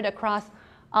shared across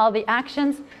all the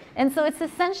actions. And so it's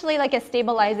essentially like a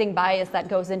stabilizing bias that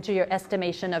goes into your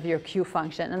estimation of your Q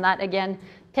function. And that, again,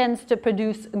 tends to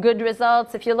produce good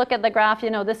results. If you look at the graph,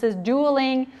 this is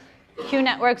dueling Q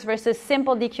networks versus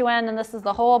simple DQN, and this is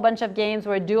the whole bunch of games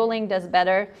where dueling does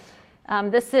better.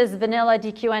 This is vanilla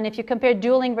DQN. If you compare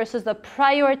dueling versus the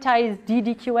prioritized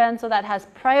DDQN, so that has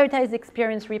prioritized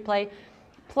experience replay,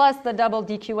 plus the double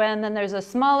DQN, then there's a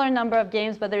smaller number of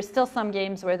games, but there's still some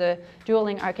games where the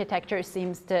dueling architecture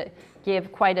seems to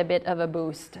give quite a bit of a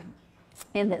boost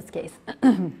in this case.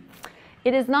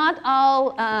 It is not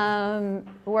all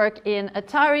work in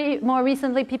Atari. More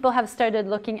recently, people have started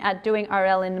looking at doing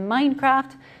RL in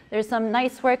Minecraft. There's some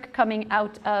nice work coming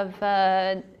out of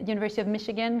University of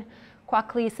Michigan.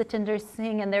 Kwakli, Satinder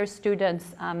Singh, and their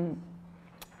students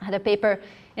had a paper.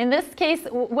 In this case,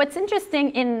 what's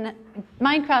interesting in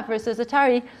Minecraft versus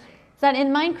Atari is that in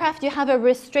Minecraft you have a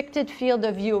restricted field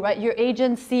of view, right? Your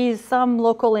agent sees some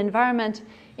local environment.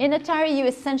 In Atari, you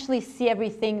essentially see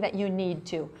everything that you need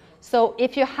to. So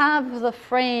if you have the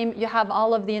frame, you have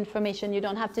all of the information. You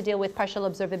don't have to deal with partial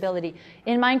observability.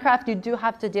 In Minecraft, you do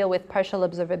have to deal with partial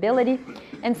observability.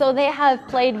 And so they have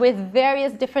played with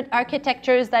various different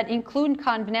architectures that include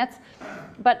convnets,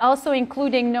 but also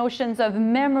including notions of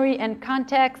memory and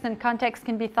context. And context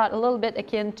can be thought a little bit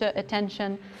akin to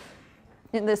attention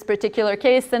in this particular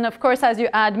case. And of course, as you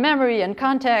add memory and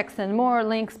context and more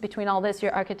links between all this,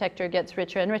 your architecture gets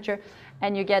richer and richer,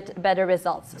 and you get better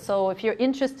results. So if you're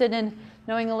interested in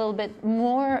knowing a little bit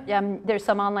more, there's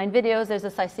some online videos, there's a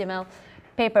SciCML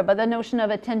paper, but the notion of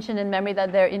attention and memory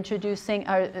that they're introducing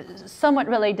are somewhat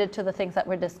related to the things that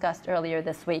were discussed earlier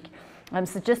this week.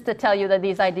 So just to tell you that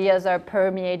these ideas are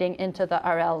permeating into the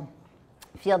RL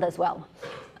field as well.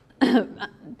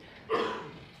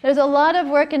 There's a lot of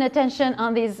work and attention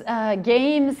on these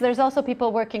games. There's also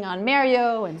people working on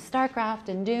Mario and StarCraft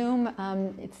and Doom.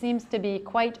 It seems to be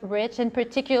quite rich. In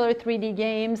particular, 3D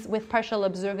games with partial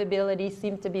observability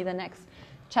seem to be the next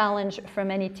challenge for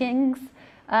many things.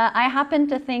 I happen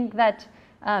to think that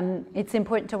it's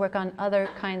important to work on other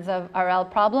kinds of RL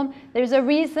problem. There's a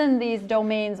reason these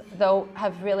domains, though,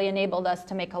 have really enabled us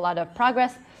to make a lot of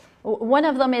progress. One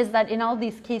of them is that in all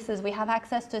these cases, we have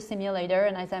access to a simulator,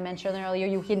 and as I mentioned earlier,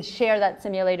 you can share that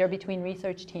simulator between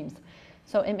research teams.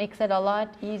 So it makes it a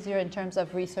lot easier in terms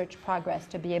of research progress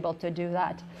to be able to do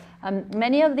that.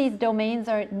 Many of these domains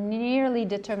are nearly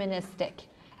deterministic.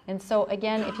 And so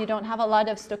again, if you don't have a lot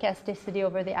of stochasticity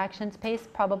over the action space,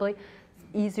 probably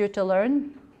easier to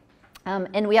learn.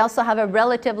 And we also have a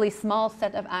relatively small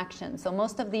set of actions. So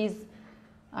most of these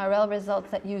RL results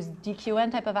that use DQN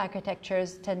type of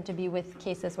architectures tend to be with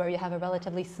cases where you have a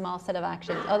relatively small set of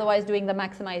actions. Otherwise, doing the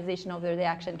maximization over the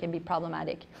action can be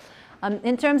problematic.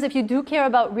 In terms, if you do care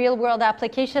about real world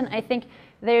application, I think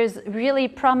there's really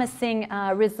promising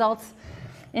results,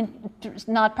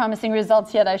 not promising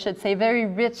results yet, I should say, very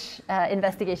rich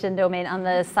investigation domain on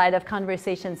the side of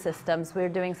conversation systems. We're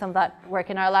doing some of that work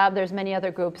in our lab. There's many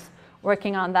other groups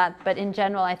working on that. But in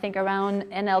general, I think around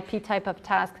NLP type of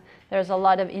tasks, there's a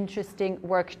lot of interesting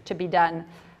work to be done.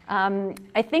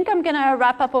 I think I'm going to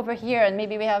wrap up over here, and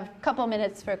maybe we have a couple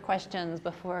minutes for questions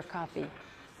before coffee.